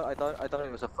thought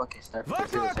it was a fucking sniper.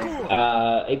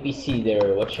 APC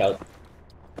there, watch out.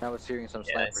 I was hearing some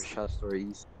sniper shots to our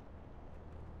east.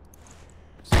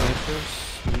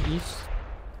 Snipers east?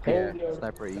 Yeah,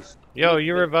 sniper east. Yo,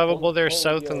 you revivable there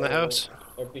south in the house?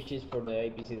 RPGs for the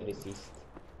APC that is east.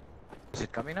 Is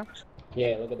it coming up?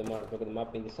 Yeah, look at the mark, look at the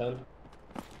map in the sun.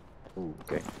 Ooh,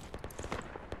 okay.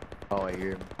 Oh, I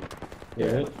hear him.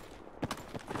 Yeah.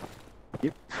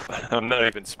 Yep. I'm not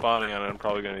even spawning on it. I'm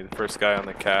probably going to be the first guy on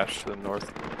the cache to the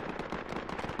north.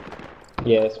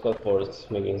 Yeah, Squad 4 is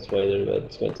making its way there, but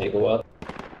it's gonna take a while.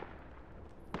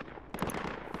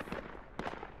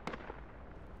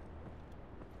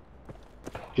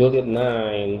 Juliet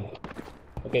 9.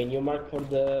 Okay, new mark for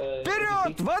the...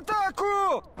 Вперед! В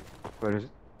атаку! Where is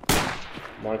it?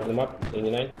 Mark the map,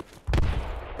 89.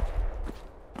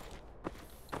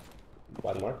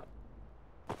 One mark.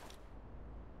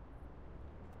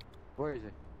 Where is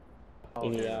it? Oh,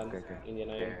 India, okay, okay. India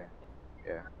 9. Yeah.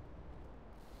 Yeah.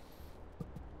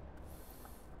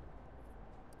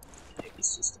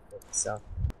 It's just above the south.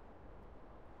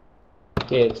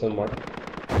 Yeah, it's one mark.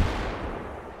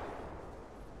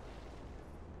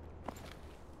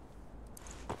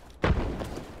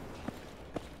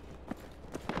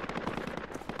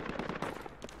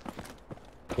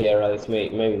 Yeah, right, let's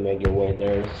maybe make your way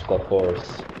there. Squad 4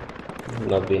 is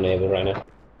not being able right now.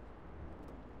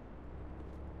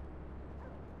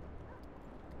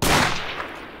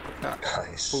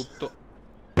 Nice.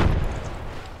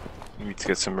 We need to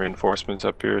get some reinforcements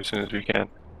up here as soon as we can.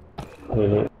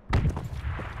 Bruno,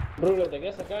 ¿te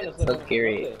quedas acá? No sé. So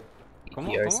Gary,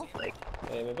 ¿Cómo? yours ¿Cómo? like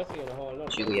Me parece que nos vamos al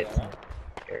norte. Juliet.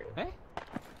 ¿Eh?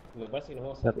 Me parece que nos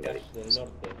vamos al cache del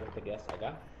norte. ¿Vos te quedás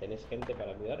acá? ¿Tenés gente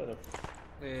para cuidar o no?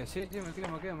 Sí, me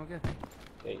quedo. Ok.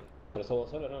 ¿Pero sos vos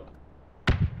solo o no?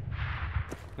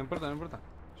 No importa.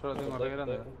 Yo lo tengo re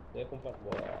grande. Te dejo un par.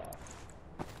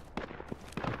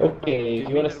 Okay, if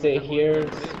you wanna stay here,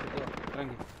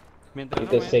 you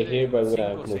can stay here, but we're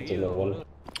gonna move to the one.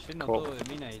 Cool.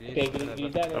 Okay,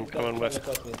 I'm coming with.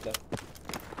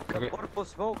 Purple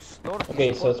smokes, north.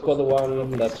 Okay, so squad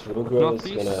 1, that's Rugro,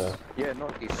 is gonna Yeah,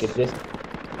 northeast. get this.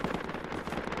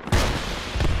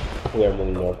 We are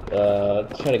moving north.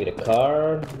 Trying to get a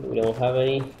car. We don't have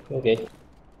any. Okay.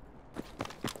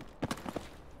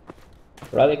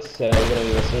 Radix, we're gonna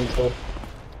give us info.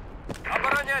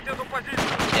 Оборонять эту позицию!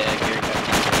 yeah, Gary got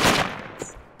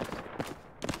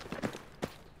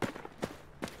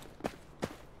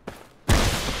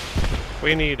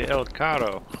We need El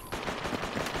Caro.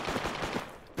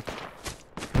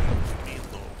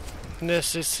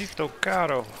 Necesito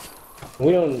caro.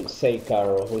 We don't say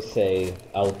carro, we say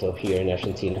auto here in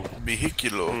Argentina.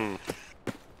 Vehiculo.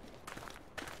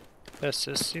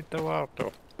 Necesito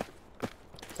auto.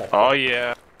 Oh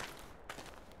yeah.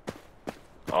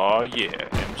 Oh yeah,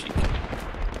 MG.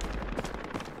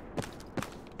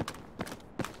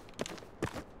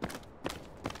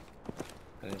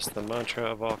 That is the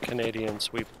mantra of all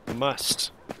Canadians. We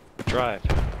must drive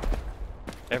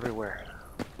everywhere.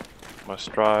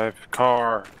 Must drive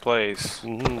car, place.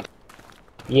 Mm-hmm.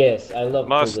 Yes, I love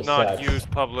Must cul-de-sacs. not use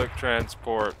public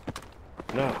transport.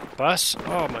 No, bus?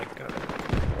 Oh my god.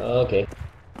 Okay.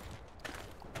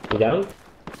 You down?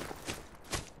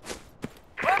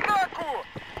 В атаку!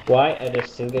 Why are they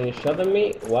still getting shot at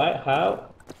me? Why?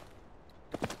 How?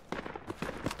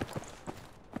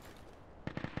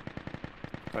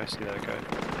 I see that guy.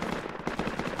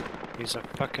 He's a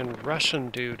fucking Russian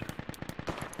dude.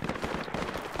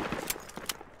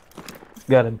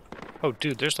 Got him. Oh,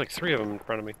 dude, there's like 3 of them in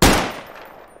front of me.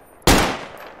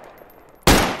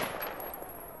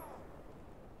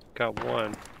 Got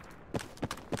one.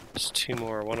 There's 2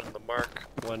 more. One on the mark,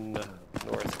 one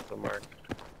north of the mark.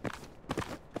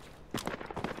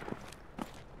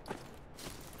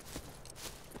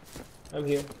 I'm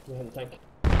here. We have a tank.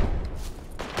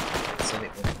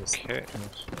 Okay.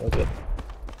 Okay.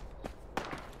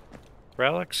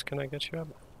 Relics, can I get you up?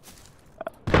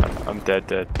 I'm dead.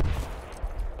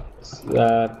 It's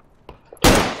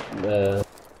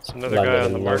another guy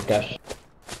on the mark. Cash.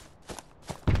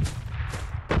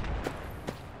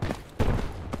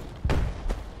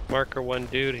 Marker 1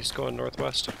 dude, he's going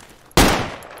northwest.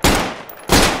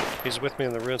 He's with me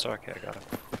in the ruins. Oh, okay, I got him.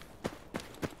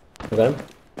 Them?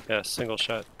 Yeah, single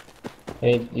shot.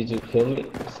 Hey, you just kill me?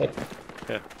 A sec.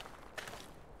 Yeah.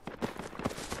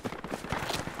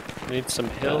 Need some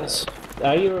hills.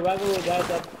 Are you reviving the guy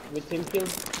that with him killed?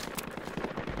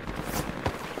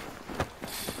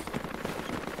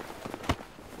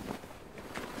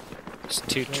 He's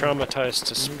too traumatized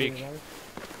to speak.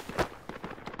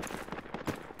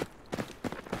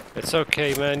 It's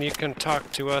okay, man. You can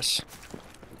talk to us.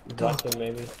 Doctor,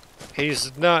 maybe.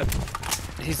 He's not.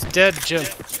 He's dead, Jim.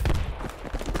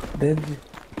 Dead?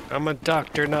 I'm a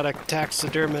doctor, not a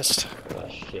taxidermist. Oh,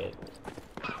 shit.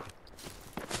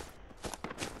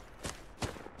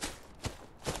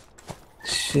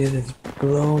 Shit is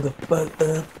blown the fuck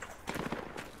up.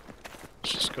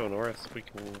 Let's just go north. We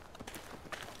can.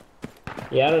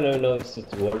 Yeah, I don't even know if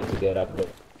it's worth to get up there.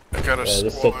 I got a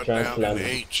this squad down in transplant.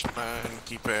 H9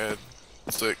 keypad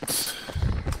 6.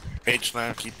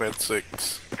 H9 keypad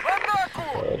 6. В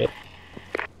атаку!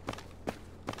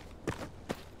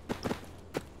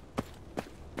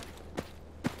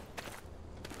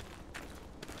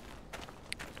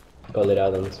 Call it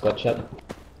out on the squad chat.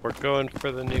 We're going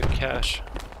for the new cache.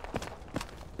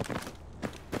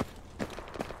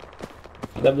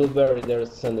 The blueberry there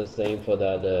sent us the info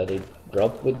that they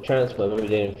dropped with trans, but maybe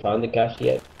they didn't find the cache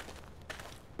yet.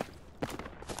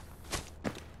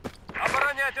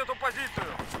 Оборонять эту позицию!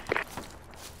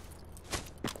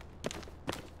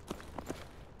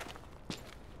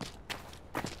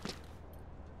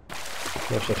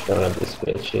 Let's just run up this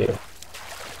bridge here.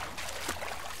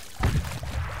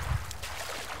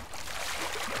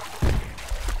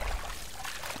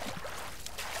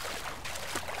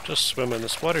 Just swimming.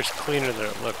 This water's cleaner than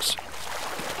it looks.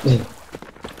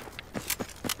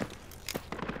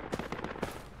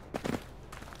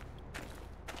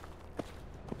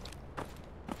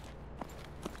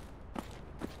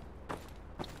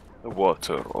 The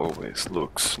water always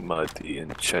looks muddy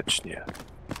in Chechnya.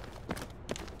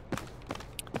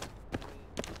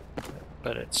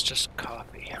 But it's just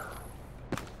coffee.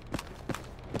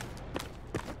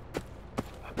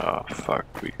 Oh fuck,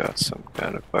 we got some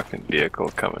kind of fucking vehicle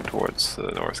coming towards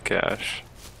the north cache.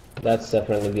 That's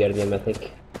definitely the RDM, I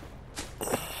think.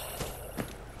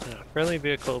 Yeah, friendly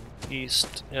vehicle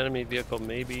east, enemy vehicle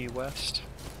maybe west.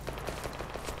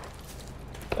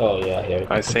 Oh yeah, here.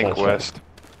 I think west.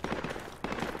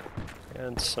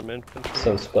 And some infantry.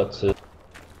 Some squad too.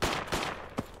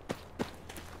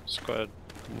 Squad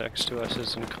next to us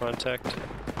is in contact.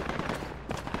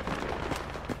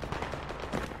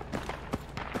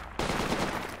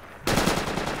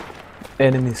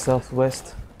 Enemy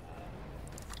southwest.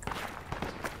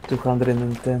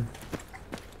 210.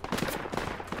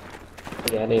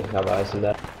 Yeah, I didn't have eyes on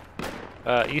that.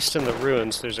 East in the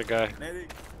ruins, there's a guy.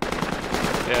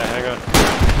 Yeah, hang on.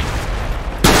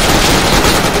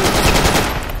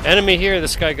 Enemy here,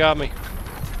 this guy got me.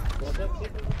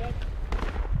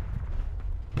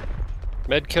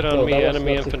 Medkit on me,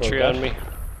 enemy infantry on me.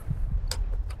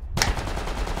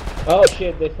 Oh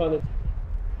shit, they found it.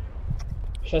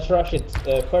 Just rush it.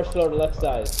 First floor left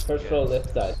side. First floor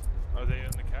left side. Are they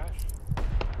in the cache?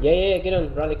 Yeah, get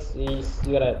on, Ralex.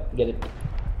 You gotta get it.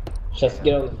 Just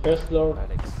get on the first floor.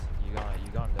 Alex, you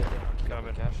gonna let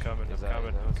them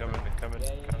Coming.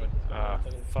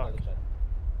 Fuck.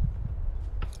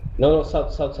 No,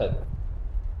 south side.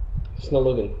 It's not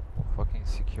looking. fucking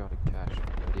secure the cache.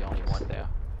 You're the only one there.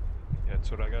 Yeah, that's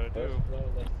what I gotta do. First floor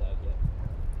left side, yeah.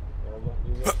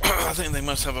 I think they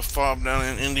must have a fob down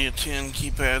in India 10,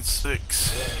 keypad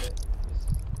 6.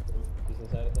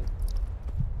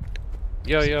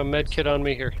 Yo, medkit on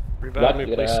me here. Revive me,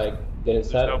 please. Get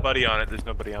inside. There's nobody on it. There's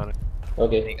nobody on it.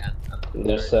 Okay.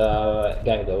 There's a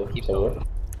guy though somewhere.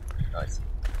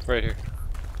 Right here.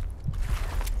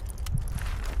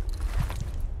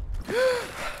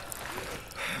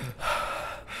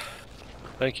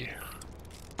 Thank you.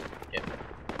 Yep.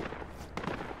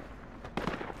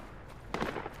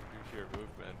 Use your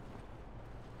movement.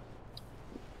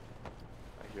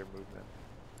 I hear movement.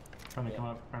 Trying to come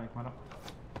up.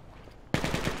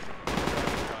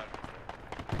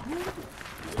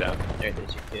 Down. There,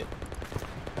 there's your kid.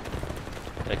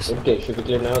 Excellent. Okay, should be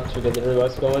clear now to get the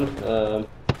revives going.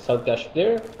 South cache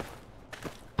clear.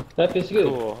 That feels good.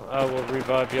 Cool. I will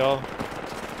revive y'all.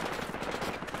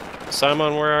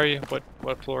 Simon, where are you?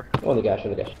 What floor? On the cache.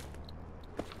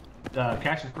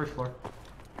 Cache is first floor.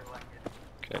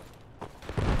 Okay.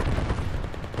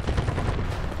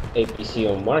 APC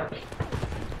on mark.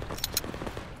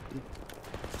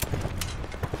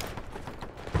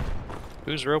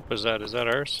 Whose rope was that? Is that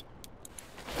ours?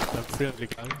 Friendly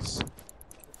guns.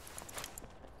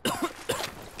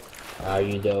 Are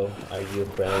you though? Are you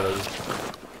friendly?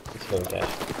 It's going cache.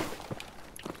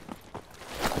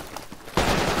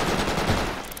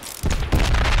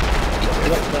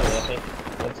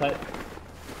 One side.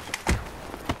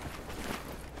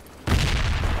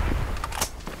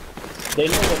 They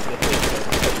know what the thing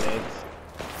is.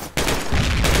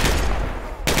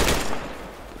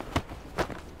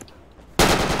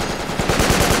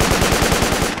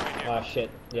 Ah shit.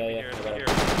 Yeah.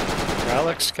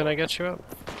 Alex, can I get you up?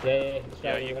 Yeah.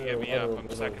 Yeah, you can get me up. I'm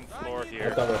second floor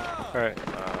here. Alright.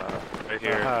 Right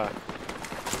here. Aha.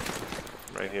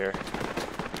 Right here.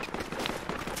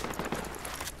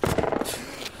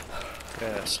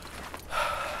 Yes.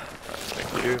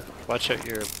 Thank you. Watch out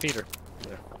your feeder.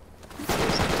 Yeah.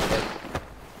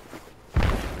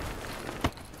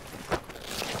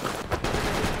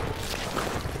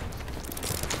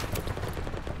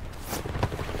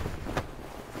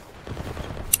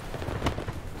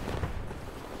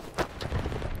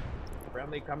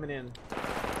 Friendly coming in.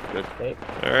 Good. Okay.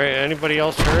 Alright, anybody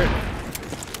else hurt?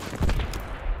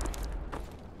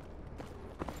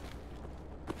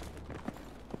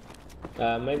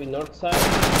 Maybe north side.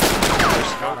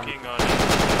 Smoking on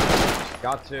east.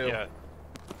 Got to. Yeah.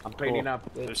 I'm cleaning Cool.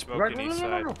 up. They're smoking east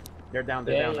side. They're down,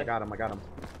 they're Yeah, down. yeah. I got him, I got him.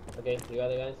 Okay, you got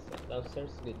the guys downstairs?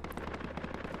 Good.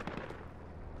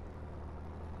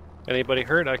 Anybody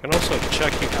hurt? I can also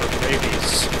check you for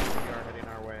rabies. We are heading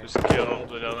our way. Just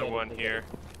killed another one here.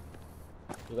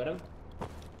 You got him?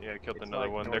 Yeah, killed It's another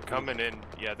like one. They're northeast. coming in.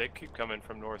 Yeah, they keep coming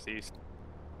from northeast.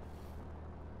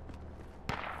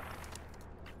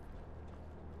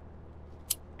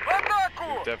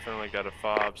 We've definitely got a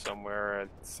fob somewhere at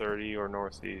 30 or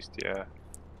northeast, yeah.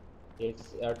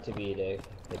 It's RTB,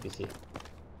 the APC.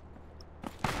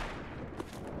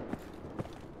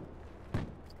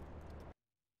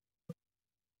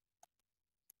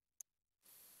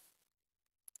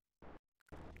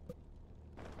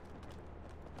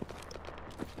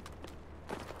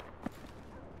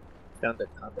 Found the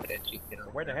competent, you know.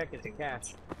 Where the heck is the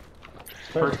cash?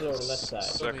 First floor, left side.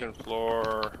 Second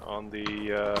floor on the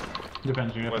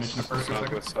Depends on your west, definition of first or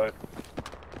second. southwest side.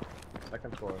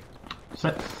 Second floor.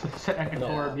 Second No.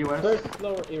 floor US. First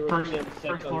floor European, First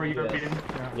second floor US. European.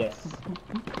 Yeah. Yes.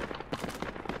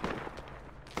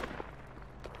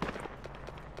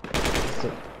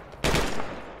 So,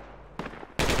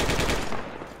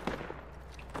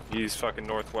 He's fucking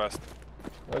northwest.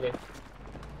 okay.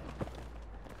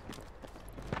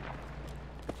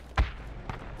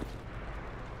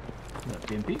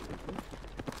 BMP?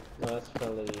 No, that's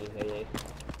probably AA.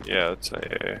 Yeah, it's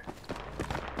a.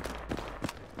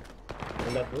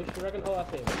 And that bush, you reckon? Oh, I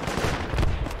think.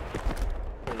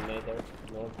 Pretty late there.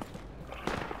 No.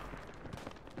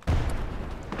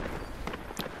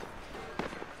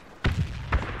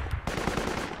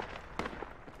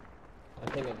 I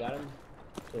think I got him.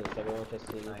 So the second one just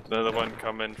seen. Another one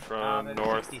coming from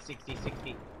north.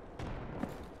 60.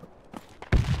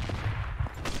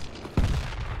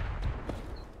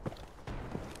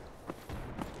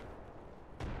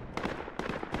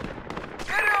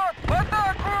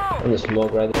 On the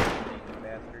smoke right there.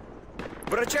 Bastard.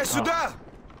 Врача сюда!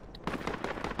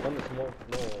 On the smoke,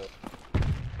 no.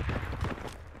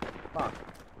 Fuck.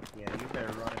 Yeah, you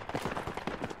better run it.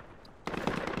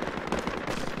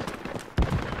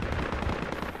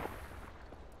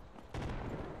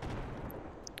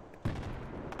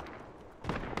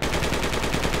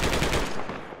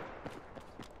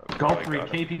 Golf I 3, got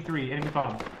him. KP3, enemy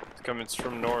fob. It's coming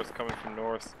from north, coming from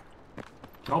north.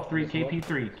 Golf 3,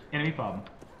 KP3, enemy fob.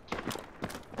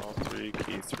 All three,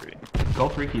 key 3.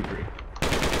 Golf 3, key 3.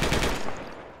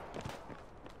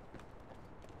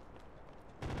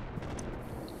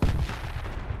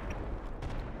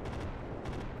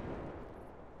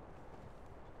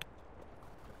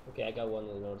 Okay, I got one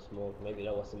in the north smoke. Maybe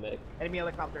that was the medic. Enemy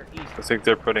helicopter east. I think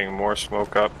they're putting more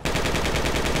smoke up.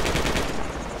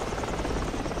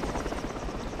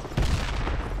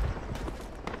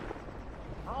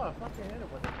 Oh, I fucking hit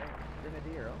it with a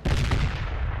grenadier.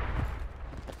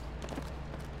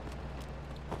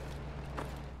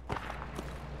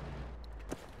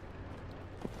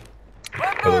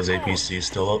 Are those APCs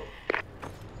still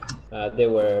up? They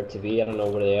were TV. I don't know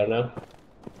where they are now.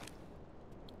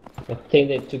 I think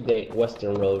they took the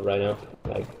western road right now,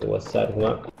 like the west side of the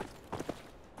map.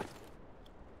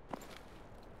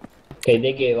 Okay,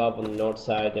 they gave up on the north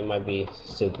side. They might be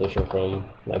still pushing from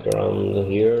like around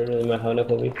here in Mahana,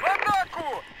 probably.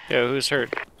 Yeah, who's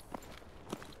hurt?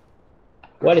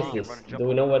 What is this? Do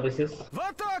we know what this is? В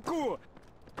атаку!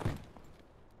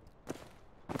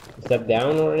 Is that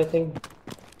down or anything?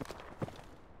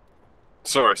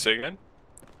 Sorry, say again?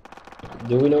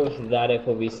 Do we know if that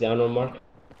FOV is down or mark?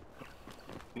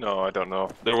 No, I don't know.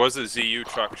 There was a ZU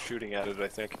truck shooting at it, I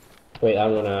think. Wait,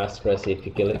 I'm gonna ask Pressy if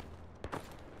you kill it.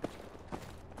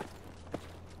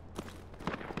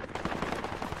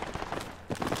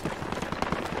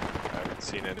 I haven't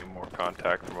seen any more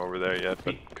contact from over there yet,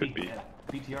 but could be.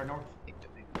 BTR north?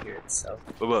 Here itself.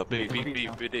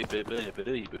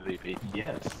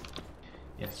 Yes.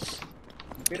 Yes.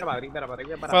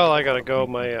 Well, I gotta go.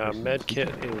 My med kit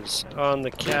is on the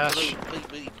cache.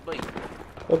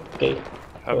 Okay.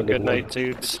 Have a good night,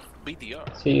 dudes.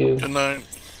 See you. Good night.